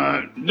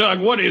 Doug,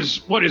 what is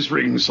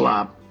freaking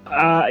slop?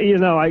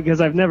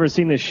 Because I've never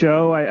seen the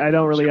show, I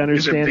don't really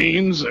understand. Is it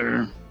beans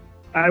or?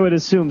 I would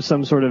assume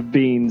some sort of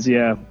beans,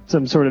 yeah.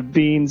 Some sort of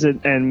beans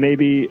and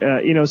maybe,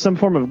 some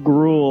form of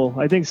gruel.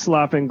 I think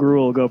slop and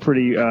gruel go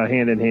pretty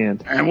hand in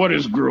hand. And what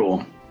is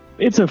gruel?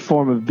 It's a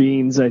form of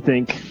beans, I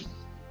think.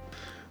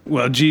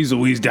 Well, geez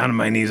Louise, down on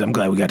my knees. I'm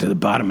glad we got to the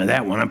bottom of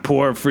that one. I'm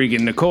poor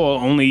freaking Nicole,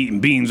 only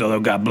eating beans, although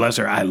God bless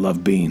her, I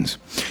love beans.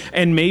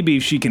 And maybe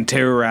she can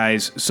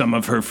terrorize some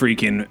of her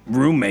freaking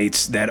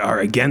roommates that are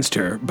against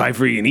her by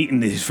freaking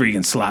eating these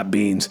freaking slop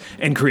beans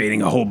and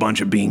creating a whole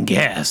bunch of bean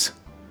gas.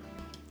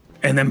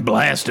 And then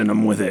blasting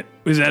them with it.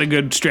 Is that a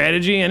good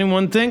strategy,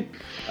 anyone think?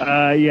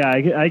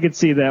 I could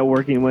see that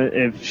working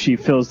if she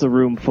fills the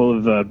room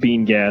full of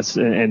bean gas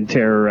and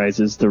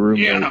terrorizes the room.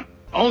 Yeah, no.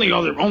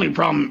 Only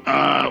problem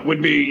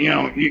would be,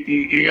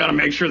 you got to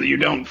make sure that you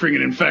don't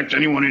freaking infect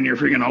anyone in your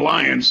freaking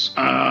alliance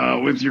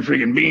with your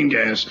freaking bean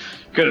gas,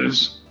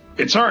 because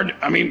it's hard.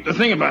 I mean, the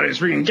thing about it is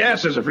freaking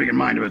gas has a freaking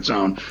mind of its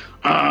own.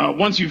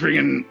 Once you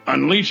freaking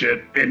unleash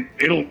it,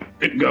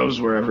 it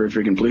goes wherever it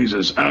freaking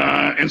pleases.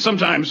 And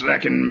sometimes that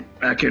can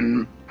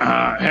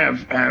have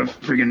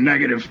freaking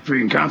negative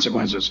freaking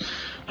consequences.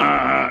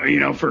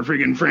 For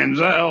freaking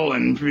Franzel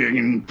and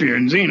freaking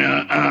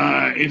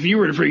Pierzina, if you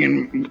were to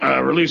freaking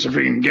release a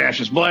freaking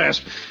gaseous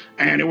blast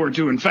and it were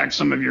to infect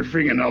some of your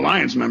freaking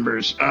alliance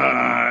members, they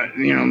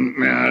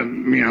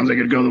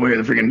could go the way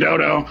of the freaking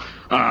dodo,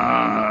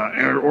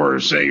 or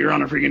say you're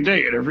on a freaking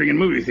date at a freaking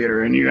movie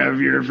theater and you have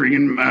your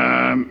freaking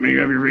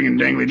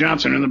Dangly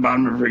Johnson in the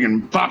bottom of a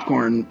freaking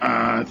popcorn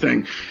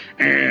thing,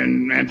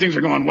 and things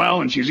are going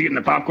well, and she's eating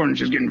the popcorn and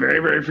she's getting very,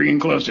 very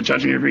freaking close to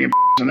touching your freaking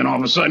and then all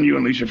of a sudden you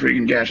unleash a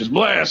freaking gaseous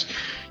blast,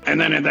 and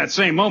then at that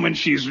same moment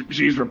she's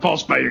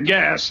repulsed by your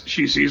gas.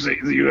 She sees that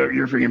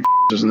your freaking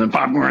is in the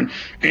popcorn,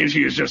 and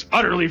she is just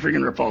utterly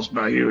freaking repulsed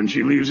by you, and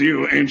she leaves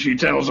you, and she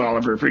tells all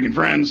of her freaking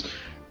friends,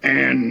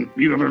 and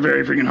you have a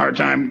very freaking hard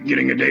time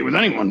getting a date with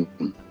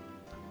anyone.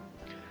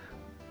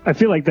 I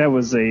feel like that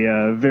was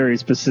a very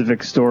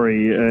specific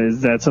story.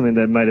 Is that something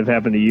that might have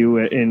happened to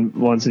you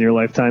once in your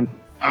lifetime?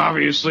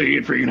 Obviously,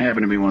 it freaking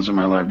happened to me once in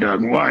my life,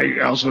 Doug. Why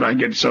else would I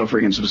get so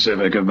freaking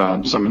specific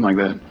about something like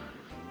that?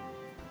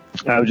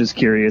 I was just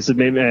curious.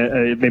 Maybe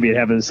it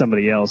happened to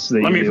somebody else.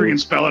 Let me freaking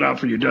spell it out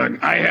for you, Doug.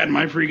 I had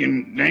my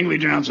freaking Dangly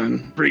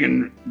Johnson,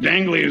 freaking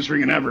dangly as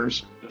freaking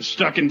evers,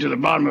 stuck into the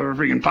bottom of a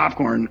freaking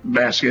popcorn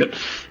basket,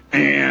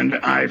 and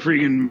I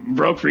freaking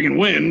broke freaking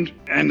wind,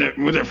 and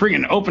with the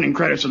freaking opening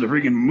credits of the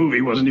freaking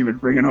movie wasn't even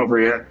freaking over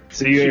yet.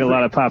 So you ate a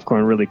lot of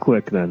popcorn really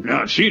quick then.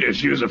 No, she did.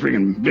 She was a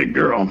freaking big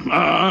girl.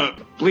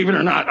 Believe it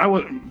or not, I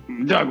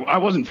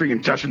wasn't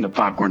freaking touching the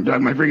popcorn, Doug.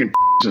 My freaking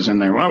is in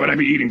there. Why would I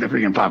be eating the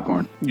freaking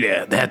popcorn?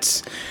 Yeah,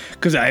 that's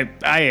because I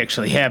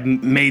actually have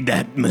made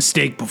that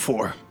mistake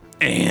before,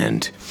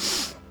 and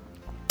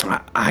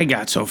I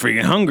got so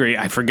freaking hungry,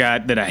 I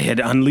forgot that I had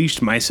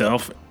unleashed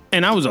myself,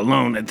 and I was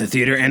alone at the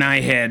theater, and I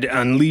had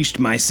unleashed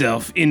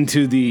myself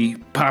into the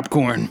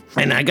popcorn,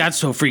 and I got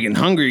so freaking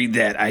hungry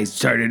that I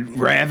started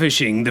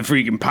ravishing the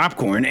freaking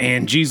popcorn,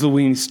 and geez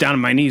Louise, down on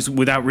my knees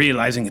without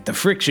realizing it, the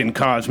friction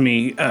caused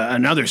me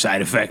another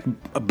side effect,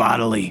 a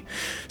bodily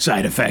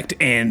side effect,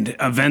 and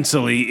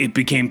eventually it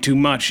became too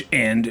much,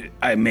 and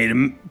I made a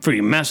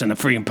freaking mess in the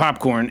freaking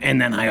popcorn, and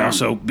then I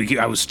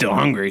was still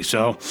hungry,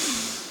 so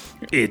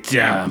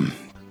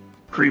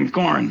creamed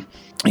corn.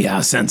 Yeah,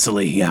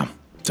 essentially, yeah.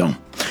 So,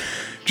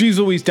 geez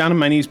Louise, down on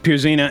my knees,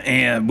 Pierzina,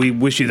 and we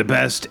wish you the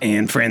best.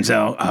 And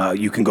Franzel,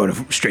 you can go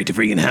straight to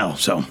freaking hell.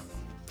 So,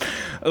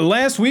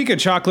 last week, a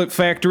chocolate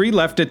factory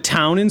left a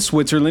town in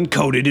Switzerland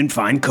coated in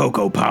fine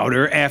cocoa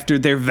powder after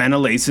their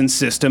ventilation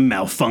system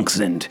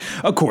malfunctioned,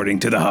 according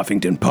to the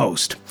Huffington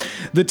Post.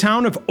 The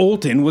town of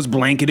Olten was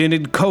blanketed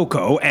in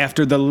cocoa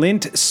after the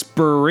Lint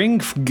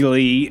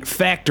Springly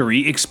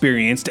factory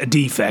experienced a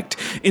defect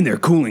in their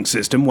cooling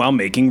system while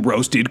making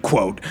roasted,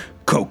 quote,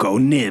 cocoa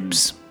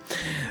nibs.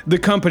 The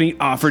company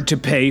offered to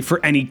pay for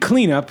any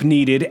cleanup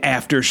needed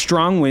after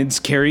strong winds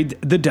carried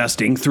the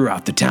dusting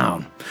throughout the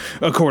town.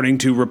 According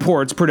to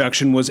reports,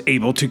 production was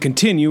able to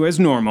continue as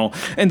normal,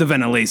 and the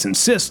ventilation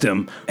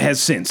system has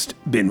since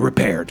been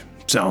repaired.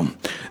 So,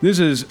 this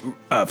is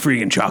a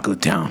freaking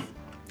chocolate town.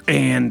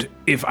 And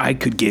if I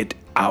could get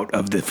out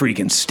of the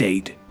freaking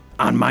state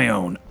on my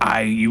own,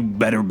 you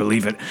better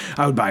believe it,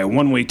 I would buy a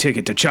one-way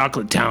ticket to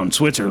Chocolate Town,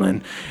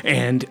 Switzerland,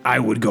 and I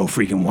would go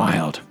freaking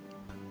wild.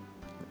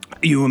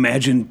 You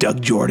imagine Doug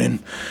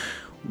Jordan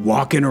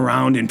walking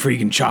around in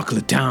freaking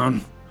Chocolate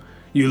Town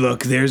You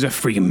look, there's a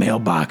freaking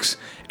mailbox,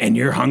 and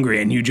you're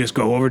hungry, and you just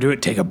go over to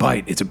it, take a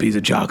bite. It's a piece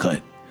of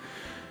chocolate.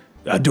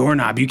 A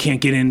doorknob, you can't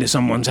get into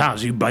someone's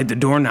house. You bite the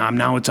doorknob,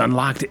 now it's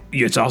unlocked.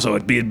 It's also a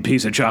big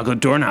piece of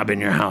chocolate doorknob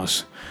in your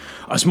house.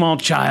 A small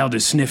child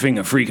is sniffing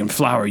a freaking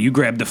flower. You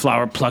grab the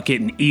flower, pluck it,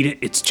 and eat it.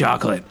 It's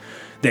chocolate.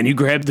 Then you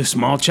grab the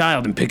small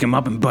child and pick him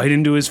up and bite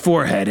into his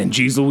forehead. And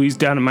geez Louise,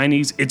 down on my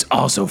knees, it's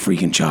also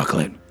freaking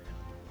chocolate.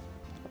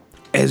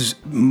 As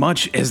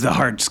much as the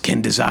hearts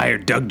can desire,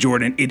 Doug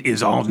Jordan, it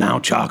is all now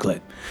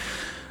chocolate.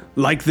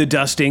 Like the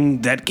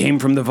dusting that came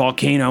from the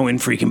volcano in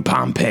freaking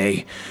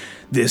Pompeii,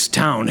 this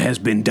town has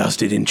been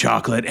dusted in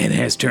chocolate and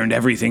has turned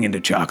everything into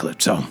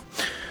chocolate. So,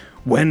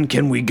 when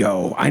can we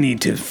go? I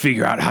need to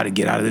figure out how to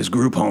get out of this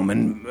group home,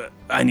 and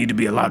I need to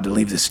be allowed to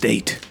leave the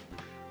state.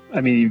 I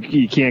mean,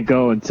 you can't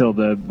go until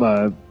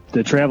the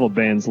travel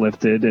ban's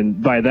lifted,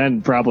 and by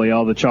then probably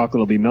all the chocolate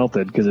will be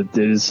melted because it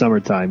is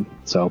summertime.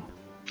 So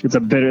that's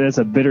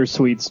a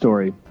bittersweet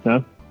story,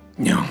 huh?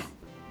 Yeah.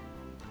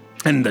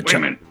 And Wait a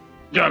minute,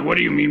 Doug. What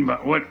do you mean by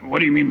what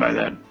do you mean by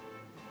that?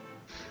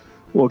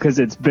 Well, because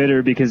it's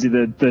bitter because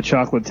the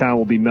chocolate town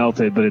will be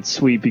melted, but it's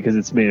sweet because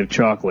it's made of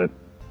chocolate.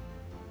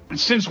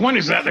 Since when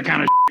is that the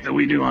kind of that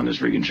we do on this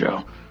freaking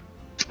show?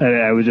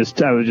 I was just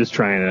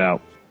trying it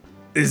out.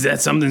 Is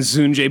that something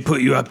Sunjay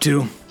put you up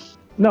to?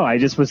 No, I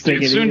just was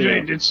thinking.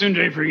 Did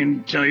Sunjay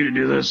freaking tell you to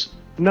do this?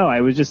 No,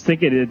 I was just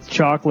thinking it's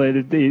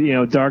chocolate.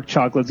 Dark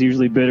chocolate's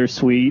usually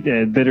bittersweet,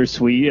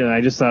 and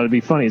I just thought it'd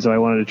be funny, so I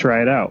wanted to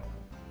try it out.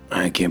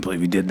 I can't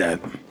believe you did that.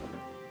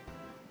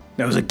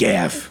 That was a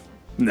gaffe.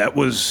 That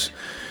was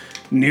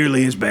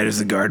nearly as bad as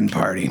the garden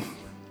party.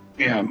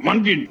 Yeah, why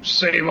don't you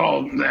save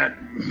all that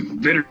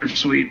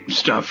bittersweet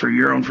stuff for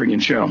your own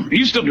freaking show? Are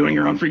you still doing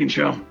your own freaking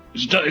show?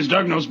 Is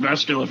Doug Knows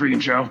Best still a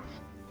freaking show?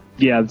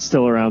 Yeah, it's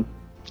still around.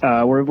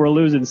 We're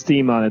losing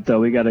steam on it, though.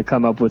 We got to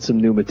come up with some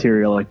new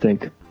material, I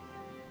think.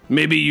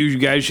 Maybe you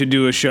guys should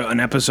do an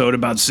episode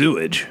about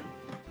sewage.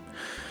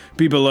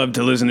 People love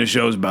to listen to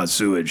shows about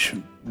sewage.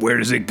 Where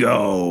does it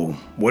go?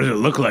 What does it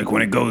look like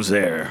when it goes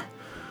there?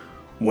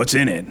 What's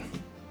in it?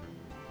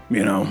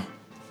 You know?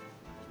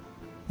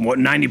 What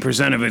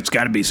 90% of it's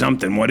got to be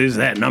something. What is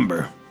that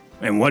number?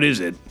 And what is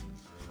it?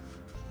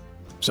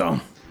 So.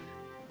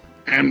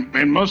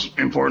 And most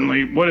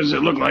importantly, what does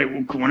it look like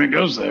when it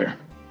goes there?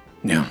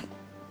 Yeah,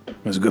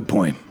 that's a good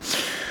point.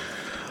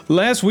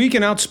 Last week,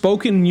 an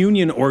outspoken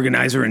union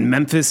organizer in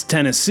Memphis,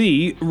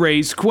 Tennessee,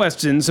 raised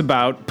questions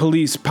about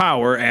police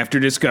power after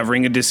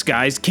discovering a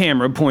disguised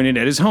camera pointed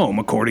at his home,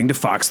 according to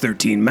Fox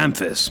 13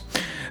 Memphis.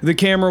 The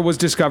camera was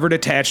discovered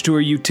attached to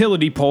a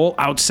utility pole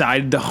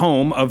outside the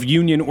home of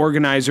union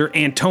organizer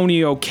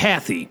Antonio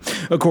Cathy.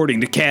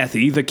 According to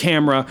Cathy, the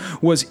camera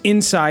was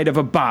inside of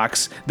a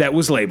box that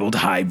was labeled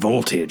high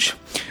voltage.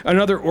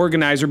 Another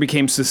organizer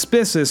became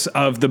suspicious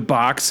of the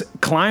box,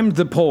 climbed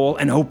the pole,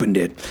 and opened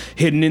it.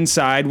 Hidden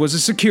inside was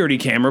a security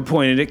camera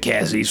pointed at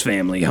Cathy's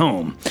family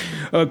home.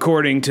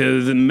 According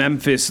to the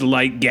Memphis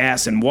Light,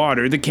 Gas, and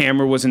Water, the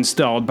camera was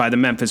installed by the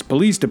Memphis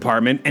Police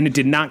Department, and it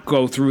did not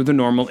go through the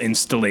normal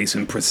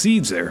installation procedure.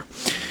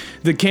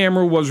 The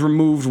camera was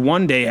removed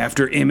one day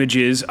after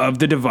images of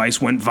the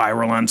device went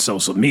viral on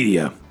social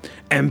media.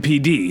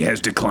 MPD has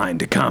declined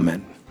to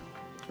comment.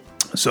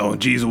 So,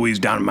 geez Louise,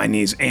 down on my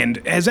knees.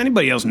 And has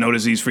anybody else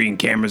noticed these freaking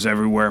cameras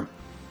everywhere?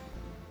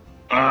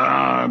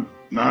 I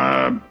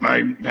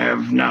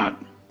have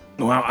not.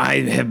 Well,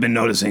 I have been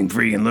noticing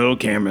freaking little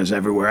cameras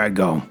everywhere I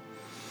go.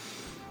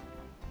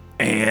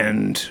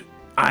 And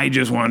I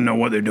just want to know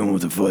what they're doing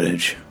with the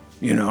footage.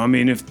 You know, I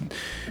mean,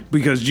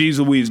 because geez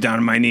Louise, down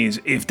on my knees,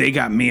 if they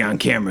got me on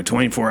camera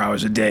 24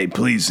 hours a day,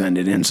 please send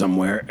it in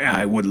somewhere.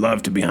 I would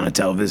love to be on a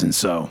television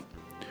show.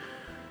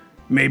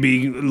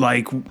 Maybe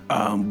like,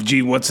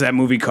 what's that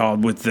movie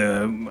called with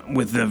the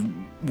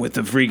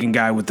freaking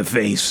guy with the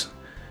face,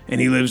 and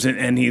he lives in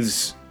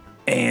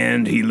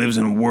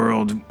a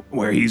world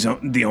where he's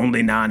the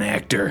only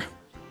non-actor.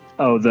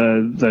 Oh,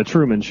 the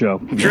Truman Show.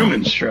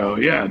 Truman's Show,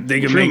 yeah.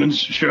 Truman's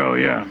Show,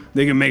 yeah.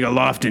 They can make a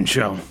Lofton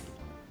show.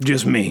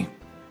 Just me.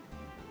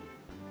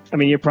 I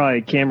mean, you're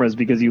probably cameras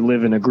because you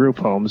live in a group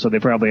home, so they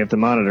probably have to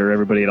monitor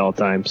everybody at all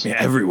times. Yeah,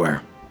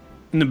 everywhere.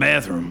 In the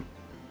bathroom.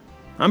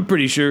 I'm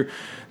pretty sure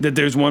that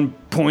there's one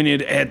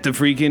pointed at the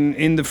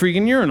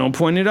freaking urinal,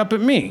 pointed up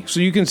at me,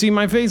 so you can see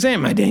my face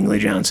and my dangly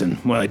Johnson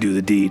while I do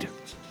the deed.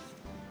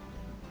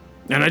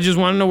 And I just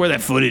want to know where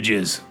that footage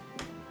is.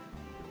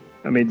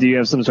 I mean, do you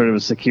have some sort of a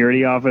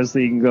security office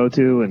that you can go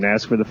to and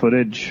ask for the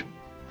footage?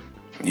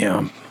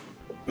 Yeah.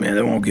 Man,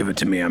 they won't give it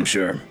to me, I'm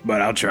sure.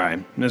 But I'll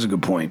try. That's a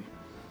good point.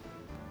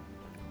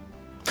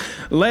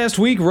 Last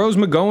week, Rose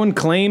McGowan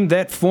claimed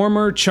that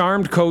former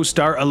Charmed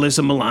co-star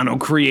Alyssa Milano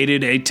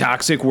created a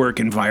toxic work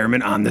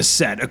environment on the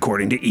set,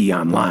 according to E!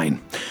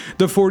 Online.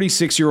 The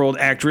 46-year-old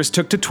actress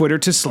took to Twitter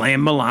to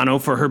slam Milano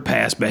for her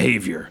past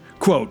behavior.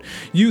 Quote,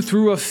 "You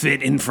threw a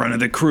fit in front of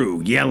the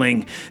crew,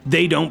 yelling,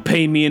 'They don't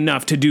pay me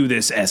enough to do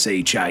this,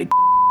 SHI.'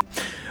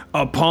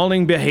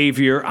 Appalling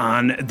behavior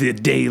on the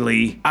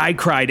daily. I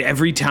cried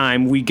every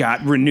time we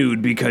got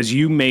renewed because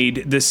you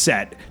made the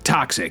set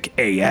toxic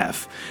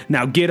AF.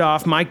 Now get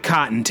off my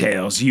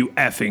cottontails, you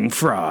effing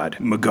fraud,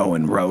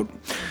 McGowan wrote.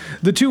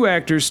 The two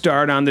actors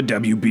starred on the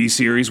WB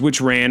series,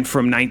 which ran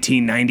from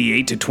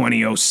 1998 to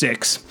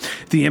 2006.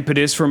 The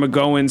impetus for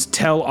McGowan's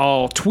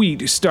tell-all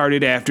tweet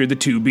started after the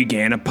two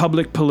began a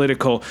public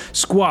political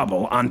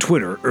squabble on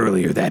Twitter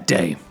earlier that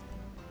day.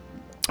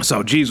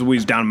 So, geez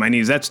Louise, down on my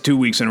knees. That's 2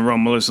 weeks in a row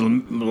Melissa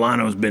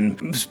Milano's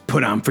been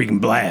put on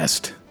freaking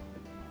blast.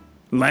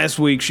 Last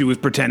week, she was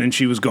pretending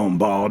she was going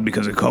bald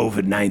because of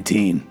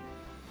COVID-19.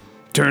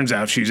 Turns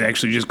out she's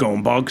actually just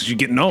going bald because she's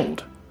getting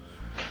old.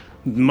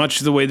 Much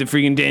the way that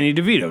freaking Danny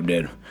DeVito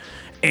did.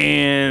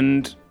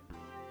 And,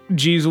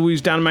 geez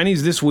Louise, down on my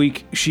knees. This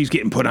week, she's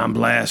getting put on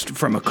blast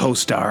from a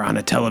co-star on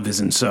a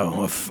television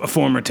show, a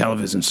former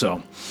television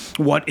show.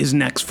 What is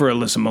next for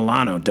Alyssa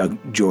Milano,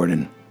 Doug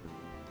Jordan?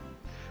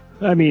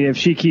 I mean, if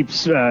she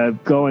keeps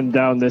going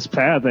down this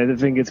path, I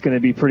think it's going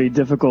to be pretty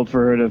difficult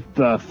for her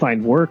to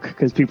find work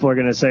because people are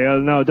going to say, oh,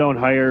 no, don't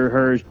hire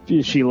her.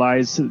 She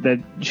lies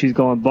that she's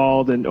going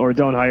bald, or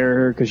don't hire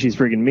her because she's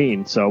freaking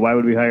mean. So why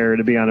would we hire her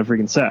to be on a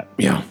freaking set?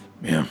 Yeah,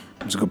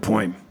 that's a good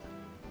point.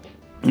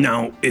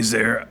 Now, is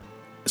there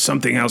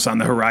something else on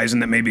the horizon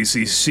that maybe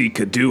CC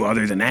could do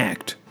other than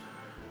act?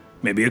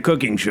 Maybe a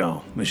cooking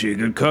show. Is she a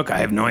good cook? I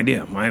have no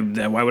idea. Why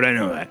would I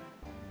know that?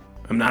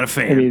 I'm not a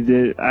fan. I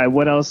mean,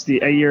 what else?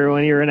 When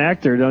you're an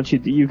actor, don't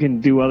you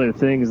can do other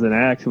things than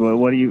act.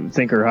 What do you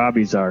think her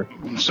hobbies are?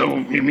 So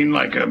you mean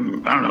like I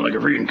don't know, like a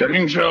freaking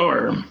cooking show,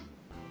 or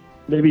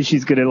maybe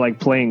she's good at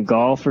like playing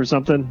golf or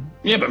something?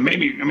 Yeah, but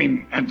maybe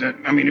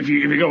if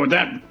you go with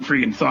that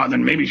freaking thought,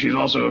 then maybe she's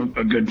also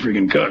a good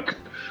freaking cook.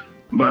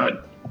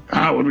 But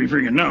how would we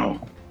freaking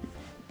know?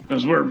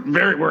 Because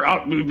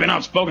we've been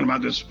outspoken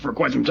about this for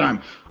quite some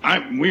time.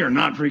 We are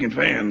not freaking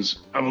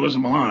fans of Alyssa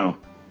Milano.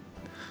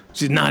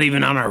 She's not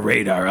even on our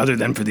radar, other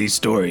than for these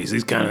stories.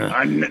 These kind of...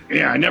 I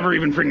never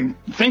even freaking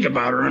think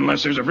about her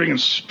unless there's a freaking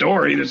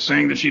story that's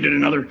saying that she did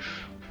another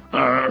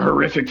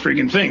horrific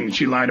freaking thing.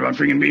 She lied about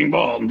freaking being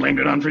bald and blamed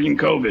it on freaking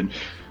COVID.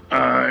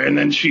 And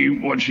then she hit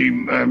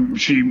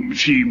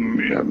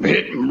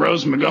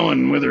Rose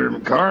McGowan with her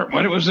car.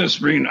 What was this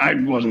freaking? I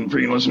wasn't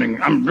freaking listening.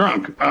 I'm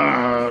drunk.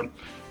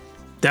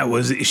 That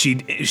was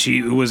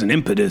it was an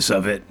impetus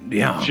of it.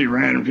 Yeah. She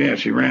ran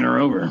her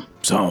over.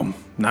 So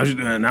now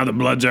the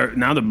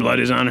blood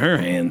is on her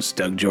hands,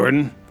 Doug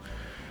Jordan.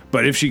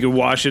 But if she could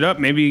wash it up,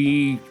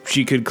 maybe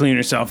she could clean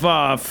herself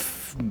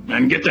off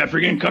and get that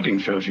freaking cooking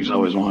show she's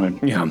always wanted.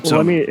 Yeah. So,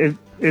 well, I mean,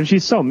 if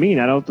she's so mean,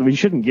 we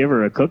shouldn't give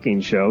her a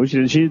cooking show.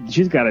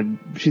 She's got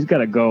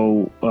to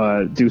go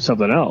do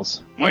something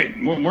else. Wait,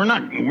 we're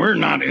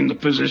not in the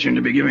position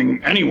to be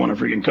giving anyone a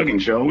freaking cooking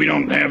show. We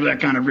don't have that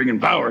kind of freaking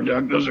power,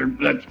 Doug. Those are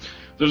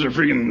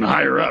freaking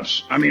higher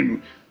ups. I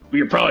mean, we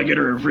could probably get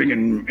her a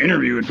freaking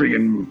interview at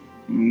freaking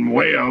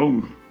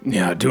Wayo.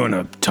 Yeah, doing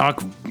a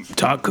talk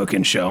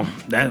cooking show.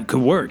 That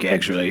could work,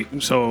 actually.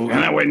 So,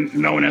 and that way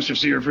no one has to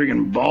see her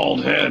freaking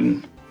bald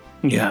head.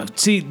 Yeah.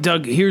 See,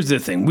 Doug, here's the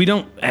thing. We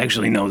don't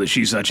actually know that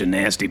she's such a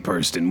nasty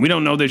person. We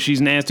don't know that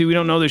she's nasty. We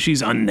don't know that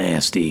she's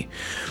unnasty.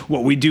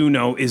 What we do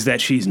know is that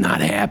she's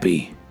not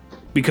happy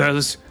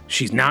because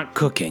she's not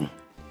cooking.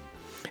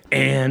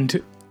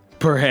 And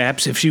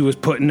perhaps if she was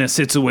put in a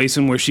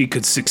situation where she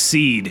could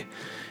succeed,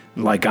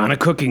 like on a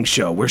cooking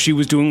show where she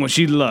was doing what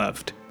she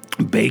loved,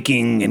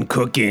 baking and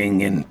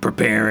cooking and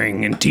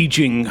preparing and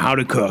teaching how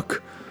to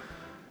cook,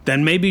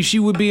 then maybe she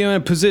would be in a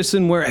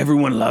position where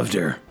everyone loved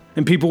her.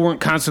 And people weren't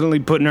constantly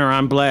putting her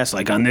on blast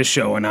like on this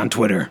show and on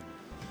Twitter.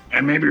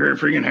 And maybe her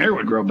freaking hair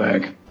would grow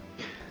back.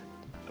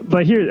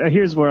 But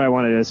here's where I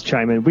wanted to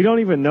chime in. We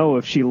don't even know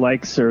if she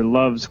likes or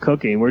loves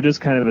cooking. We're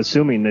just kind of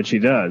assuming that she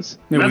does.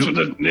 That's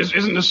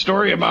isn't the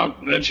story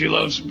about that she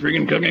loves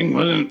freaking cooking?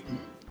 Wasn't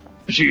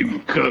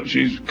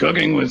she's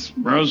cooking with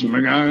Rose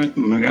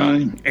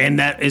McGowan? And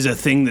that is a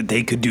thing that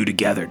they could do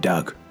together,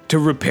 Doug, to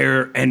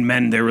repair and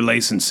mend their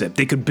relationship.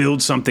 They could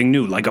build something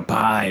new, like a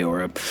pie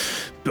or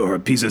a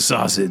piece of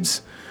sausage,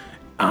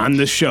 on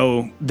the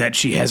show that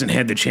she hasn't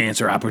had the chance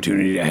or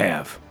opportunity to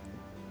have.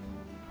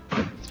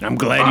 I'm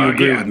glad you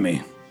agree with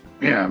me.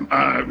 Yeah,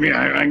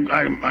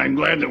 I'm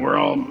glad that we're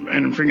all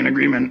in freaking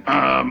agreement.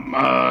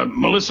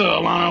 Melissa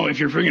Alano, if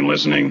you're freaking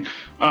listening,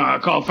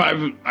 call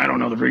I don't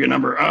know the freaking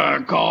number.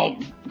 Call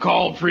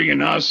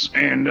freaking us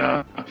and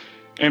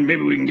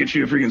maybe we can get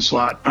you a freaking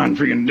slot on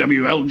freaking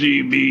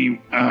WLGB.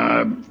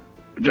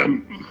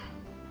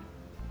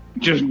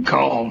 Just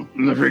call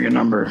the freaking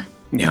number.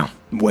 Yeah,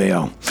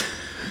 well.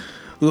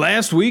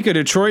 Last week, a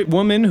Detroit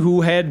woman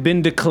who had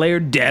been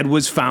declared dead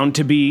was found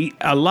to be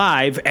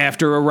alive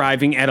after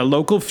arriving at a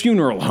local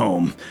funeral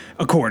home,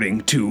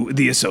 according to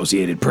the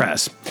Associated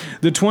Press.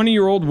 The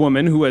 20-year-old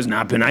woman, who has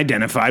not been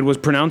identified, was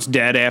pronounced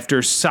dead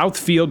after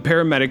Southfield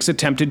paramedics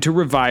attempted to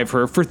revive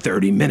her for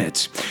 30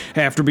 minutes.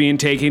 After being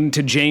taken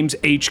to James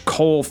H.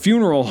 Cole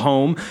Funeral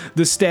Home,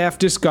 the staff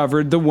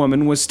discovered the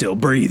woman was still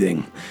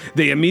breathing.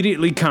 They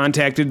immediately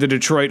contacted the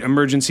Detroit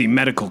Emergency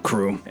Medical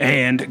Crew,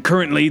 and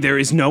currently there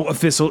is no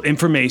official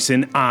information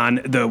on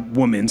the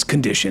woman's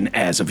condition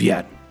as of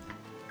yet.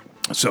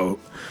 So,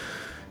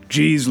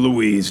 geez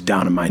Louise,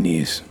 down on my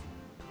knees.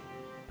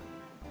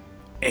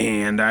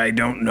 And I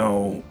don't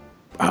know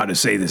how to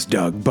say this,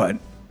 Doug, but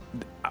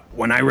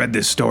when I read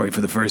this story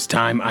for the first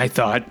time, I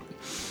thought,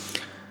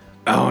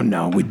 oh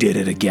no, we did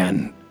it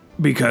again.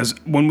 Because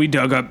when we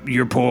dug up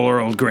your poor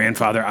old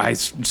grandfather, I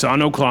saw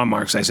no claw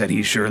marks. I said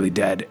he's surely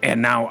dead.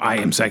 And now I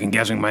am second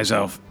guessing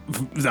myself.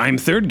 I'm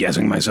third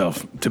guessing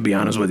myself, to be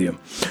honest with you.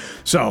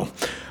 So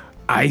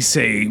I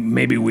say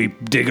maybe we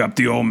dig up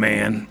the old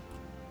man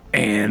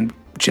and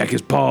check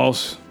his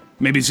pulse.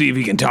 Maybe see if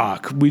he can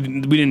talk. We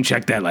didn't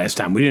check that last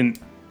time. We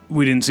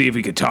didn't see if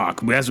he could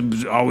talk. That's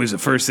always the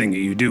first thing that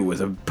you do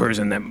with a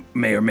person that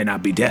may or may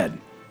not be dead.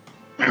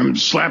 And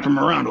slap him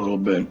around a little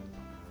bit.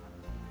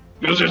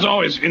 Because there's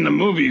always, in the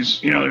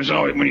movies, there's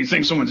always, when you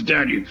think someone's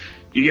dead, you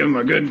give them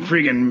a good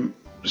freaking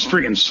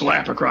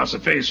slap across the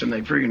face and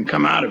they freaking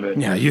come out of it.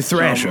 Yeah, you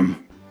thrash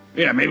them.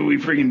 Yeah, maybe we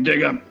freaking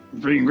dig up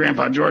freaking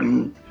Grandpa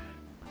Jordan,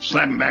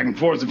 slap him back and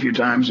forth a few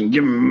times and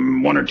give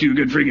him one or two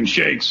good freaking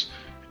shakes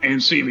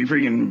and see if he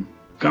freaking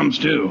comes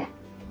to.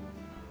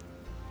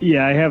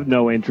 Yeah, I have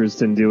no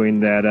interest in doing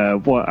that.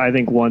 I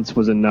think once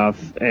was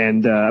enough,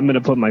 and I'm going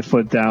to put my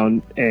foot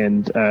down,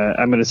 and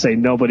I'm going to say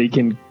nobody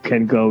can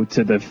go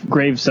to the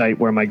gravesite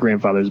where my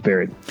grandfather's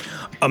buried.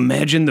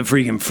 Imagine the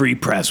freaking free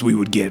press we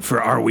would get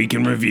for our week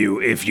in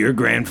review if your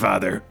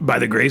grandfather, by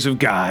the grace of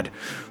God,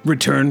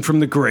 returned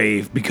from the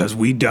grave because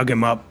we dug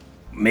him up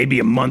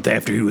maybe a month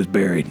after he was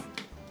buried.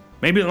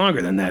 Maybe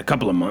longer than that, a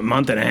couple of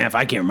month and a half.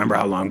 I can't remember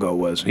how long ago it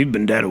was. He'd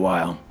been dead a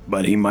while,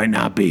 but he might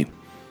not be.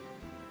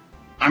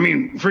 I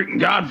mean, freaking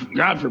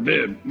God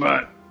forbid,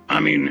 but I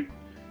mean,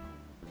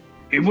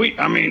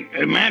 imagine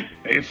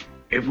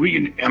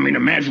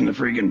the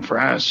freaking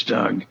press,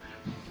 Doug.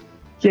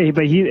 Yeah,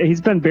 but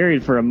he's been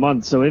buried for a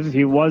month, so if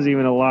he was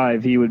even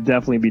alive, he would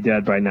definitely be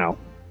dead by now.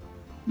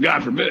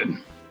 God forbid.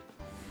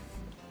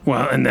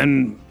 Well, and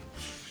then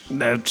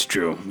that's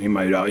true. He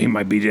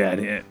might be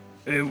dead.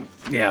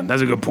 Yeah,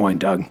 that's a good point,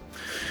 Doug.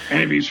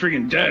 And if he's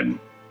freaking dead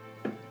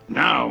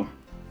now,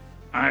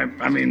 I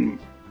mean.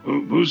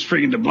 Who's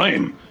freaking to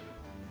blame?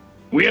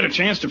 We had a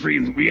chance to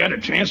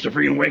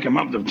freaking wake him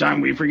up the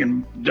time we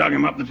freaking dug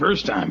him up the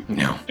first time.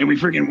 Yeah. And we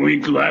let him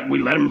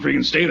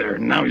freaking stay there.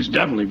 And now he's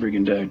definitely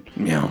freaking dead.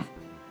 Yeah.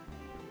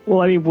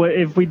 Well, I mean,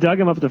 if we dug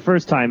him up the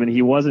first time and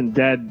he wasn't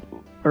dead,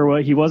 or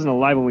he wasn't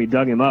alive when we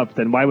dug him up,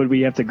 then why would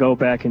we have to go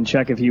back and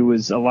check if he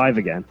was alive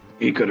again?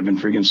 He could have been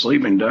freaking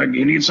sleeping, Doug.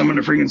 You need someone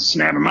to freaking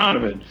snap him out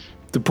of it.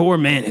 The poor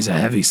man is a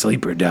heavy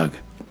sleeper, Doug.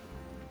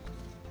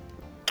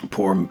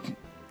 Poor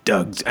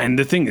Doug. And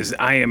the thing is,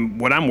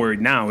 what I'm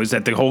worried now is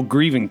that the whole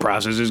grieving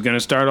process is going to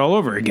start all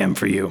over again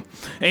for you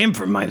and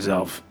for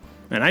myself.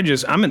 And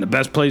I'm in the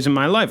best place in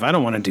my life. I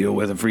don't want to deal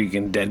with a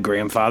freaking dead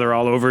grandfather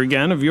all over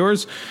again of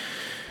yours.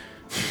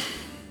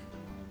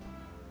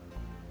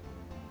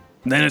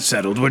 Then it's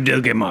settled. We'll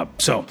dig him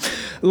up. So,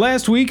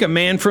 last week, a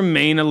man from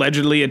Maine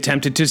allegedly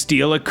attempted to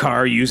steal a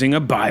car using a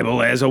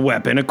Bible as a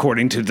weapon,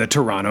 according to the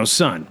Toronto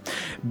Sun.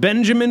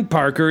 Benjamin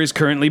Parker is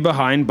currently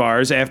behind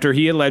bars after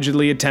he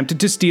allegedly attempted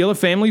to steal a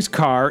family's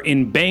car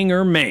in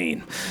Bangor,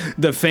 Maine.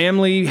 The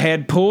family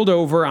had pulled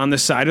over on the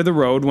side of the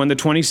road when the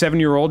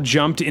 27-year-old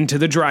jumped into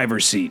the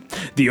driver's seat.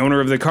 The owner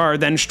of the car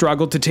then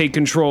struggled to take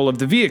control of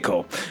the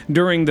vehicle.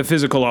 During the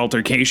physical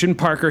altercation,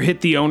 Parker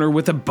hit the owner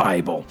with a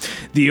Bible.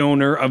 The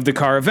owner of the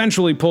car eventually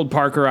pulled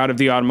Parker out of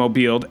the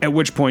automobile, at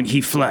which point he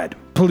fled.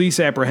 Police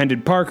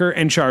apprehended Parker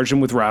and charged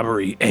him with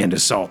robbery and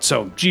assault.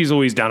 So, geez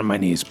Louise, down on my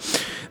knees.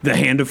 The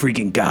hand of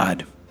freaking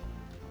God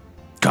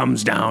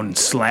comes down and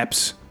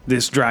slaps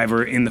this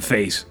driver in the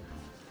face.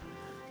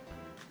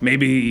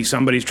 Maybe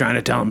somebody's trying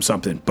to tell him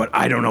something, but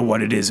I don't know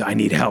what it is. I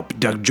need help.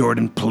 Doug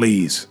Jordan,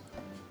 please.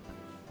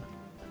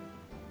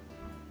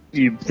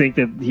 You think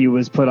that he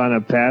was put on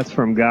a path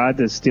from God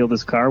to steal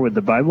this car with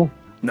the Bible?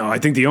 No, I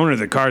think the owner of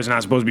the car is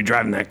not supposed to be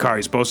driving that car.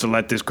 He's supposed to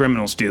let this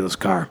criminal steal his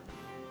car.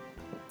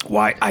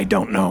 Why? I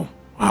don't know.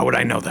 How would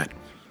I know that?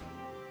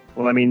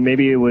 Well, I mean,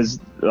 maybe it was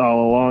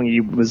all along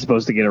he was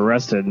supposed to get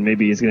arrested, and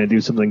maybe he's going to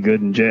do something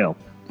good in jail.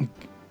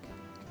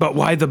 But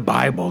why the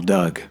Bible,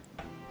 Doug?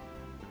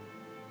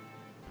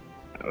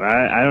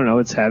 I don't know.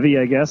 It's heavy,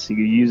 I guess. You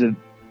could use it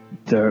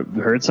to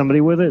hurt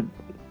somebody with it.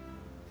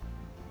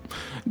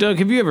 Doug,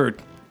 have you ever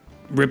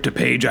ripped a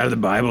page out of the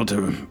Bible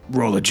to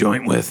roll a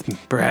joint with,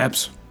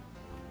 perhaps?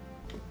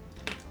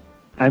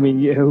 I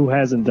mean, who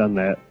hasn't done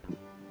that?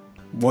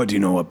 What, do you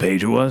know what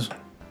page it was?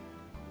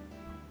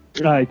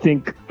 I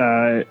think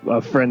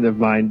a friend of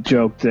mine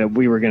joked that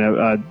we were going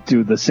to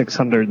do the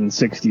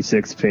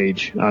 666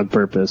 page on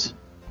purpose.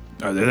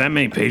 Are there that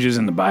many pages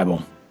in the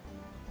Bible?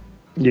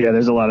 Yeah,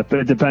 there's a lot of,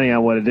 depending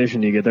on what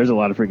edition you get, there's a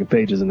lot of freaking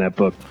pages in that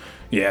book.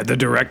 Yeah, the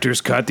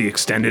director's cut, the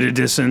extended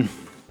edition,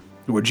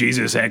 where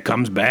Jesus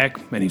comes back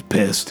and he's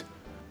pissed.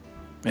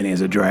 And he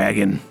has a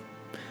dragon.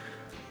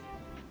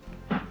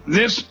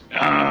 This,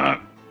 I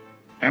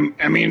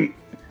mean,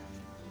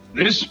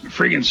 this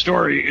freaking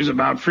story is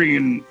about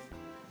freaking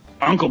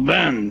Uncle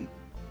Ben,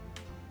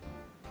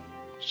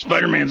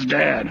 Spider-Man's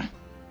dad.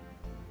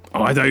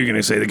 Oh, I thought you were going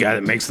to say the guy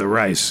that makes the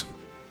rice.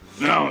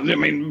 No, I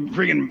mean,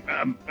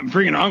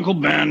 freaking Uncle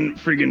Ben,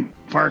 freaking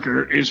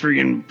Parker is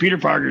freaking Peter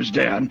Parker's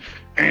dad,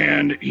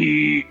 and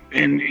he,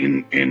 and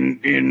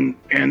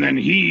then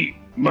he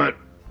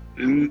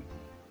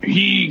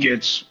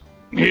gets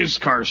his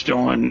car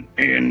stolen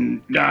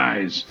and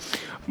dies.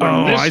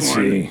 But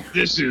see.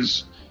 This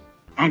is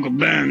Uncle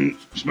Ben,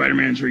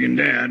 Spider-Man's freaking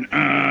dad,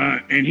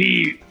 and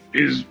he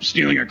is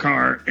stealing a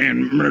car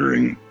and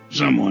murdering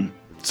someone.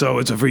 So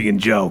it's a freaking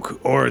joke,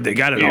 or they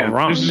got it all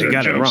wrong. They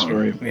got it wrong.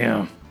 Story.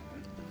 Yeah.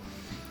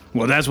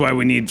 Well, that's why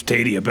we need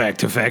Tadia back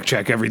to fact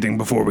check everything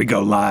before we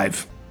go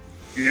live.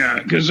 Yeah,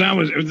 because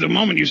the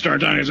moment you start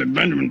talking, I said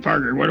Benjamin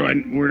Parker. Where do I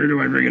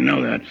freaking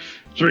know that?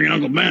 It's freaking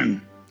Uncle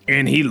Ben.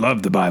 And he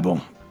loved the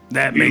Bible.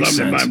 That makes sense.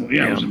 He loved the Bible.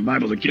 Yeah, it was the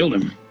Bible that killed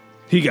him.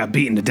 He got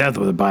beaten to death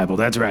with a Bible.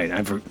 That's right.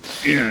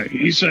 Yeah,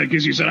 he said,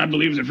 I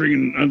believe that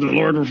freaking the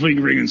Lord will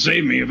freaking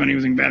save me if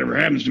anything bad ever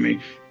happens to me.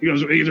 He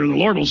goes, either the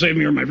Lord will save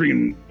me or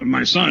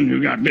my son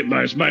who got bit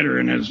by a spider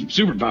and has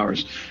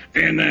superpowers.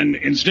 And then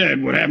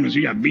instead, what happened is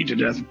he got beat to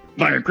death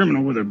by a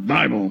criminal with a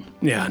Bible.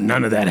 Yeah,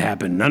 none of that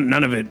happened.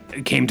 None of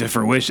it came to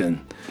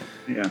fruition.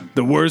 Yeah.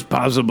 The worst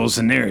possible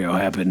scenario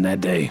happened that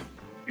day.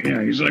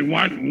 Yeah, he's like,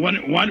 what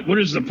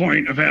is the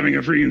point of having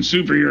a freaking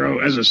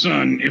superhero as a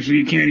son if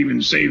he can't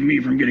even save me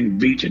from getting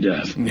beat to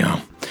death?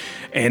 Yeah.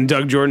 And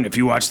Doug Jordan, if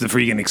you watch the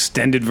freaking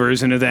extended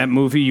version of that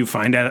movie, you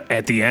find out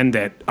at the end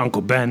that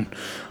Uncle Ben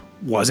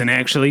wasn't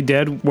actually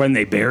dead when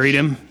they buried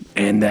him,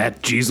 and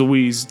that, geez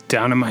Louise,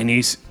 down on my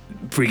knees,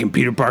 freaking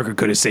Peter Parker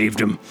could have saved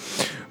him.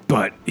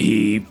 But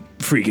he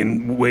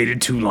freaking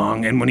waited too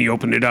long, and when he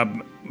opened it up,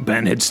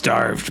 Ben had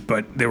starved,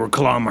 but there were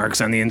claw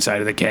marks on the inside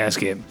of the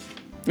casket.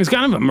 It's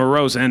kind of a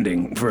morose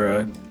ending for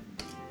a...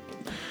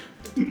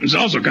 It's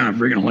also kind of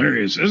freaking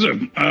hilarious.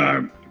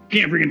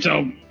 Can't freaking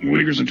tell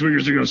Wiggers and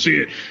Twiggers to go see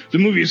it. The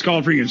movie is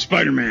called freaking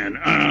Spider-Man,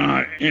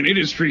 and it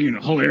is freaking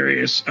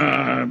hilarious.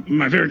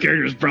 My favorite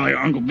character is probably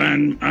Uncle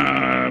Ben.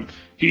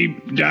 He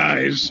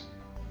dies...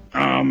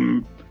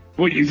 well,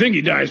 you think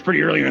he dies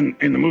pretty early in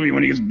the movie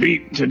when he gets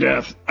beat to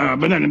death.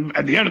 But then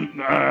at the end of...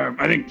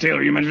 I think,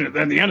 Taylor, you mentioned it.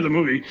 At the end of the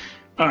movie...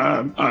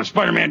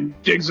 Spider-Man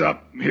digs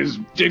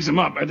him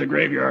up at the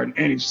graveyard,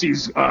 and he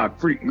sees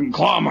freaking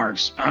claw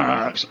marks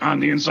on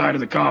the inside of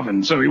the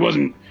coffin. So it was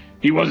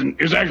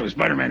actually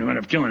Spider-Man who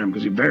ended up killing him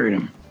because he buried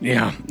him.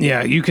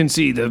 Yeah, you can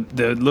see the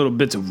little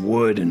bits of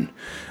wood and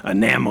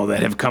enamel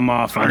that have come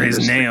off on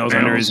his nails,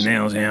 under his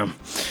nails, yeah.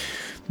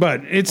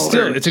 But it's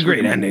a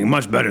great ending,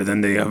 much better than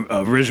the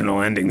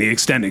original ending. The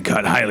extended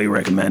cut, highly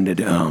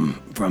recommended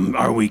from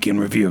our week in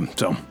review,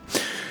 so...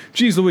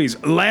 Jeez Louise,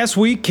 last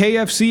week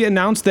KFC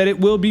announced that it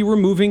will be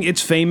removing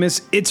its famous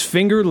 "It's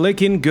Finger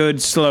Lickin'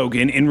 Good"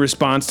 slogan in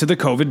response to the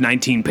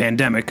COVID-19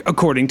 pandemic,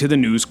 according to the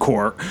News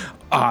Corp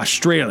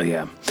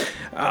Australia.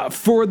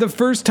 For the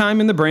first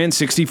time in the brand's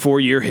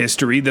 64-year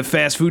history, the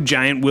fast food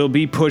giant will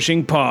be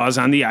pushing pause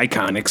on the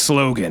iconic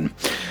slogan.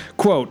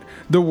 Quote,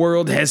 "The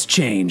world has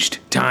changed.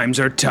 Times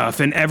are tough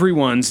and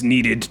everyone's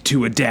needed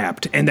to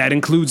adapt. And that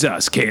includes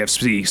us,"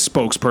 KFC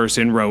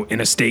spokesperson wrote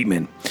in a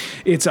statement.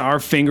 "It's our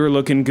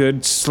finger-looking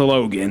good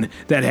slogan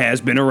that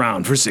has been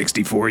around for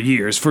 64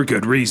 years for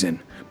good reason.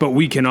 But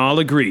we can all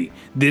agree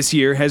this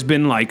year has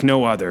been like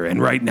no other.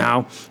 And right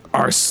now,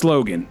 our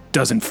slogan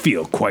doesn't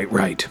feel quite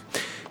right."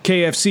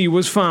 KFC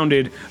was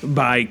founded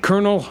by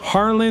Colonel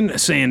Harlan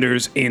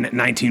Sanders in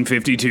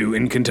 1952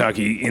 in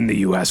Kentucky in the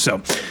U.S.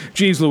 So,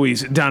 geez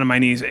Louise, down on my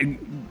knees,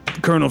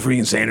 Colonel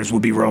freaking Sanders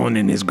would be rolling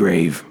in his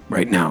grave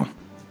right now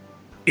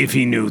if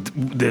he knew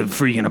the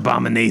freaking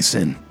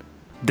abomination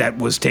that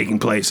was taking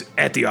place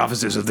at the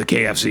offices of the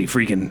KFC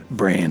freaking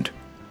brand.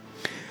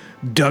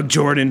 Doug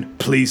Jordan,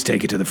 please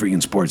take it to the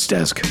freaking sports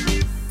desk.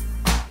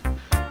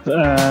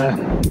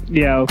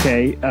 Yeah,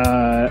 okay.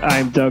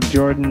 I'm Doug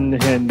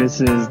Jordan, and this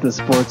is the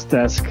Sports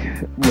Desk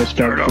with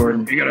Doug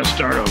Jordan. You gotta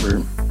start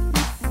over.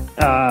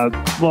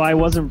 Well, I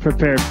wasn't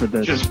prepared for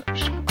this. Just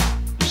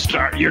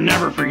start. You're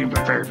never freaking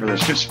prepared for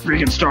this. Just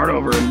freaking start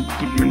over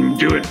and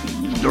do it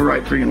the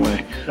right freaking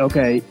way.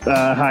 Okay.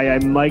 Hi,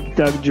 I'm Mike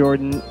Doug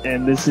Jordan,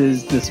 and this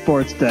is the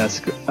Sports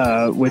Desk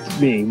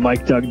with me,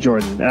 Mike Doug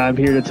Jordan. I'm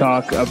here to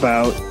talk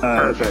about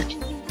Perfect.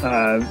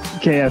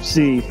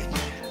 KFC.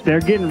 They're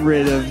getting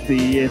rid of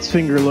the "It's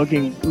finger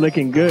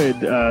licking good"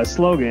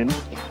 slogan,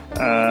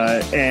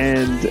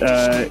 and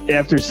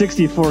after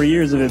 64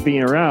 years of it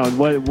being around,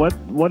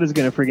 what is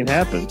going to freaking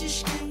happen?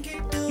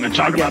 Now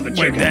talk about the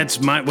chicken. Wait,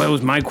 that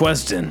was my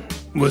question.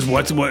 was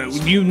what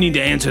you need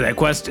to answer that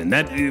question.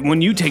 That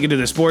when you take it to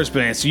the sports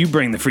pants, you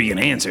bring the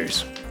freaking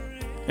answers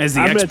as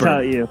the expert. I'm going to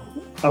tell you.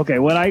 Okay,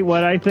 what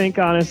I think,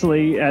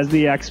 honestly, as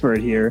the expert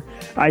here,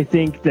 I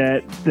think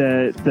that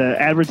the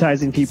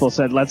advertising people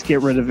said, let's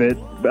get rid of it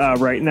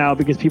right now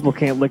because people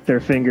can't lick their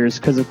fingers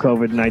because of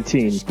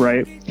COVID-19,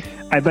 right?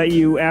 I bet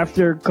you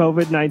after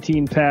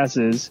COVID-19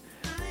 passes,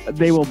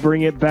 they will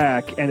bring it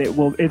back, and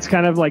it's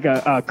kind of like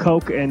a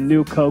Coke and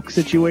new Coke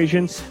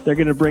situation. They're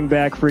going to bring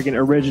back freaking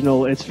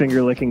original It's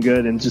Finger Licking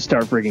Good and just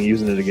start freaking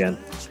using it again.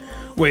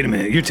 Wait a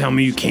minute, you're telling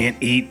me you can't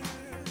eat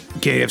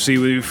KFC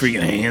with your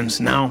freaking hands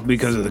now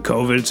because of the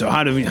COVID? So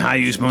how are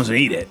you supposed to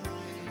eat it?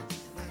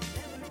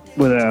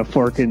 With a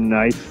fork and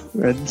knife.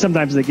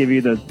 Sometimes they give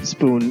you the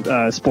spoon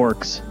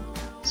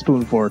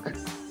fork.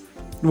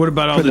 What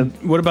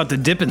about the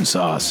dipping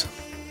sauce?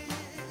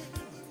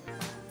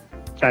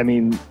 I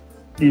mean,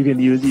 you dip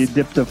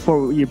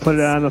you put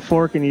it on the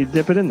fork and you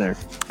dip it in there.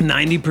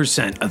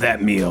 90% of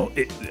that meal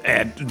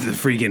at the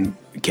freaking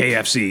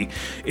KFC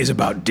is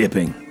about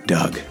dipping,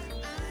 Doug.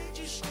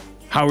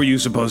 How are you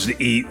supposed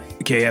to eat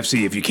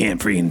KFC if you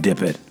can't freaking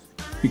dip it?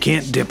 You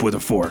can't dip with a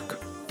fork.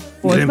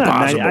 Well, it's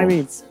impossible. Not, I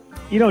mean,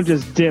 you don't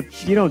just dip.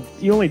 You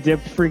only dip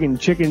freaking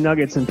chicken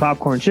nuggets and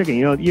popcorn chicken.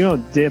 You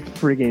don't dip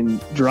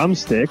freaking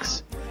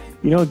drumsticks.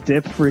 You don't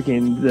dip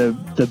freaking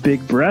the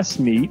big breast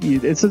meat.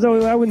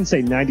 I wouldn't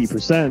say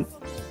 90%.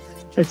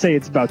 I'd say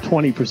it's about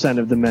 20%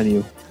 of the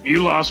menu.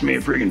 You lost me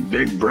at freaking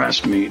big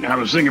breast meat. I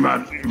was thinking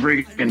about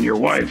freaking your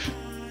wife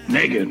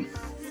naked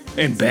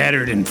and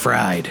battered and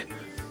fried.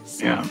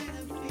 Yeah.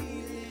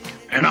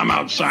 And I'm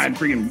outside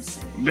freaking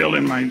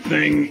building my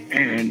thing,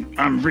 and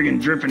I'm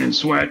freaking dripping in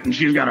sweat, and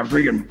she's got a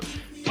freaking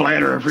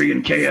platter of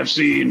freaking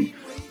KFC and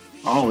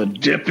all the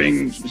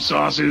dipping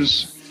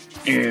sauces,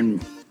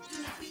 and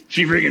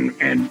she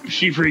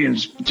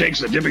freaking takes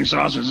the dipping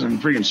sauces and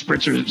freaking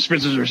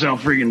spritzes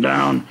herself freaking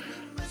down.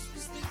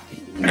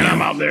 And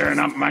I'm out there,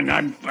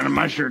 and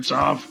my shirt's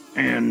off,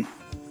 and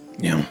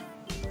yeah,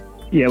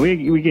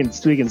 we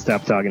can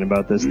stop talking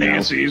about this.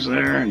 Nancy's now.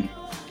 There, and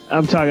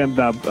I'm talking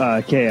about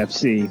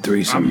KFC.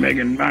 I'm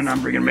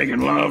freaking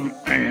making love,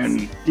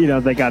 and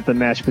they got the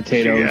mashed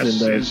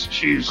potatoes and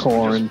the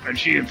corn.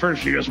 She at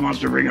first just wants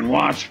to freaking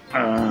watch.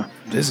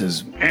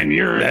 And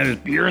you're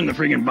in the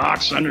freaking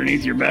box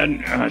underneath your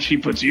bed. She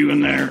puts you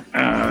in there,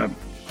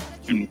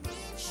 and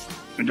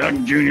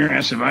Doug Jr.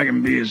 asks if I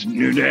can be his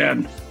new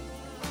dad.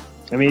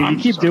 I mean, if you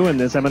keep doing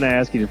this, I'm going to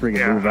ask you to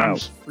freaking move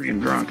out. I'm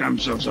freaking drunk. I'm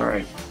so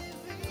sorry.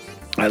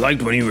 I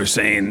liked when you were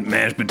saying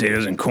mashed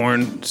potatoes and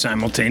corn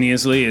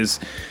simultaneously as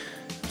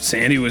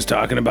Sandy was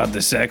talking about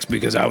the sex,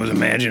 because I was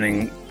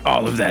imagining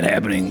all of that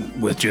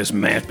happening with just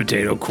mashed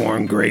potato,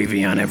 corn,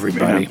 gravy on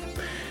everybody.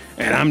 Yeah.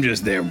 And I'm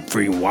just there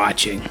freaking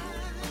watching.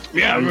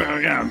 Yeah.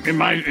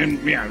 When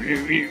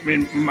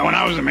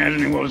I was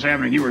imagining what was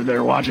happening, you were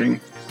there watching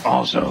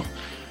also.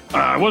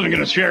 I wasn't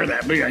going to share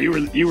that, but yeah,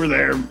 you were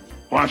there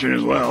watching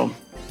as well.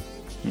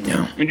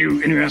 Yeah. And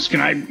you asked, can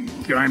I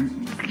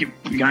join?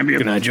 Yeah,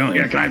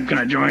 can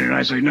I join? And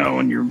I say no,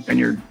 and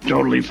you're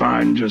totally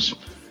fine. Just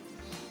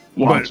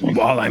watch.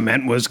 All I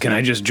meant was, can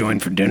I just join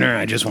for dinner?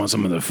 I just want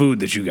some of the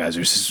food that you guys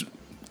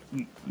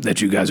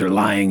are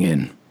lying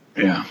in.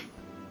 Yeah.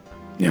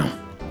 Yeah.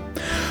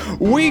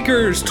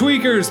 Weakers,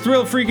 tweakers,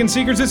 thrill freaking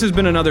seekers, this has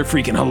been another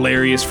freaking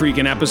hilarious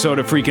freaking episode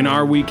of freaking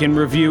Our Week in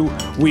Review.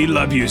 We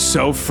love you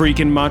so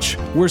freaking much.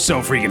 We're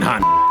so freaking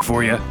hot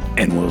for you,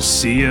 and we'll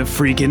see you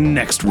freaking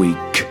next week.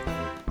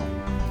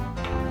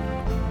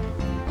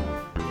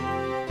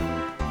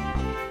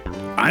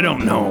 I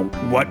don't know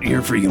what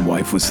your freaking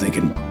wife was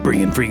thinking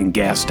bringing freaking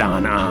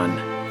Gaston on.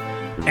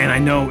 And I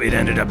know it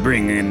ended up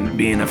being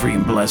a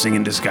freaking blessing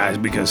in disguise,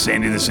 because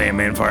Sandy the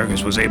Sandman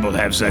Farkas was able to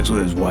have sex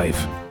with his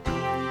wife.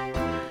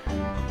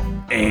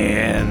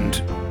 And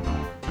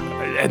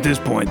at this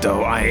point,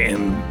 though, I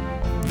am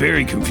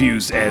very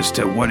confused as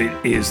to what it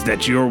is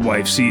that your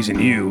wife sees in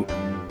you,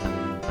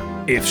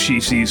 if she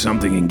sees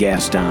something in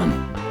Gaston.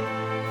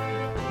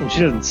 Well,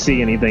 she doesn't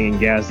see anything in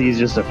Gaston. He's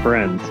just a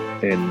friend,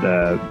 and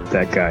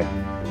that guy.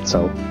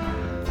 So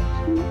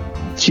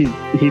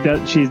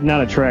she's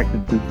not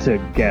attracted to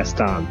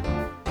Gaston.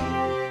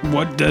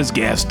 What does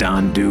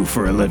Gaston do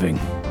for a living?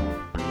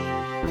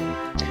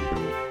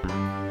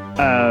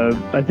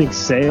 I think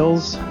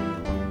sales.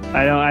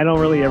 I don't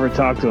really ever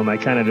talk to him. I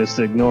kind of just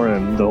ignore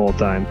him the whole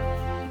time.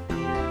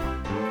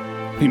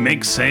 He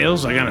makes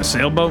sales like on a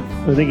sailboat?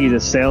 I think he's a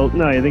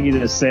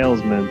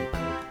salesman.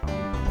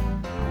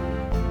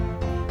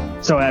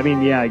 So I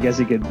mean, yeah, I guess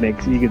he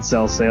could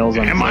sell sales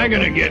on. Am I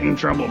going to get in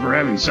trouble for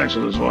having sex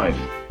with his wife?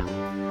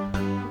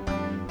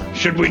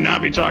 Should we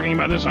not be talking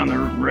about this on the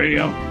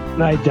radio?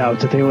 I doubt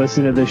that they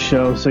listen to this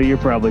show, so you're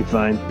probably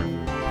fine.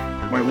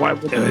 Wait, why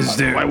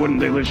wouldn't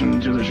they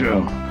listen to the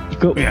show?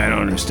 Yeah, I don't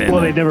understand.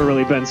 Well, they've never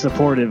really been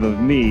supportive of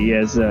me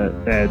as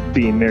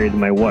being married to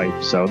my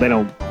wife, so they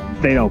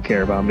don't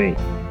care about me.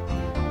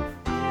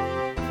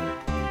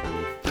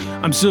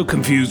 I'm still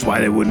confused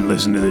why they wouldn't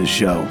listen to this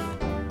show.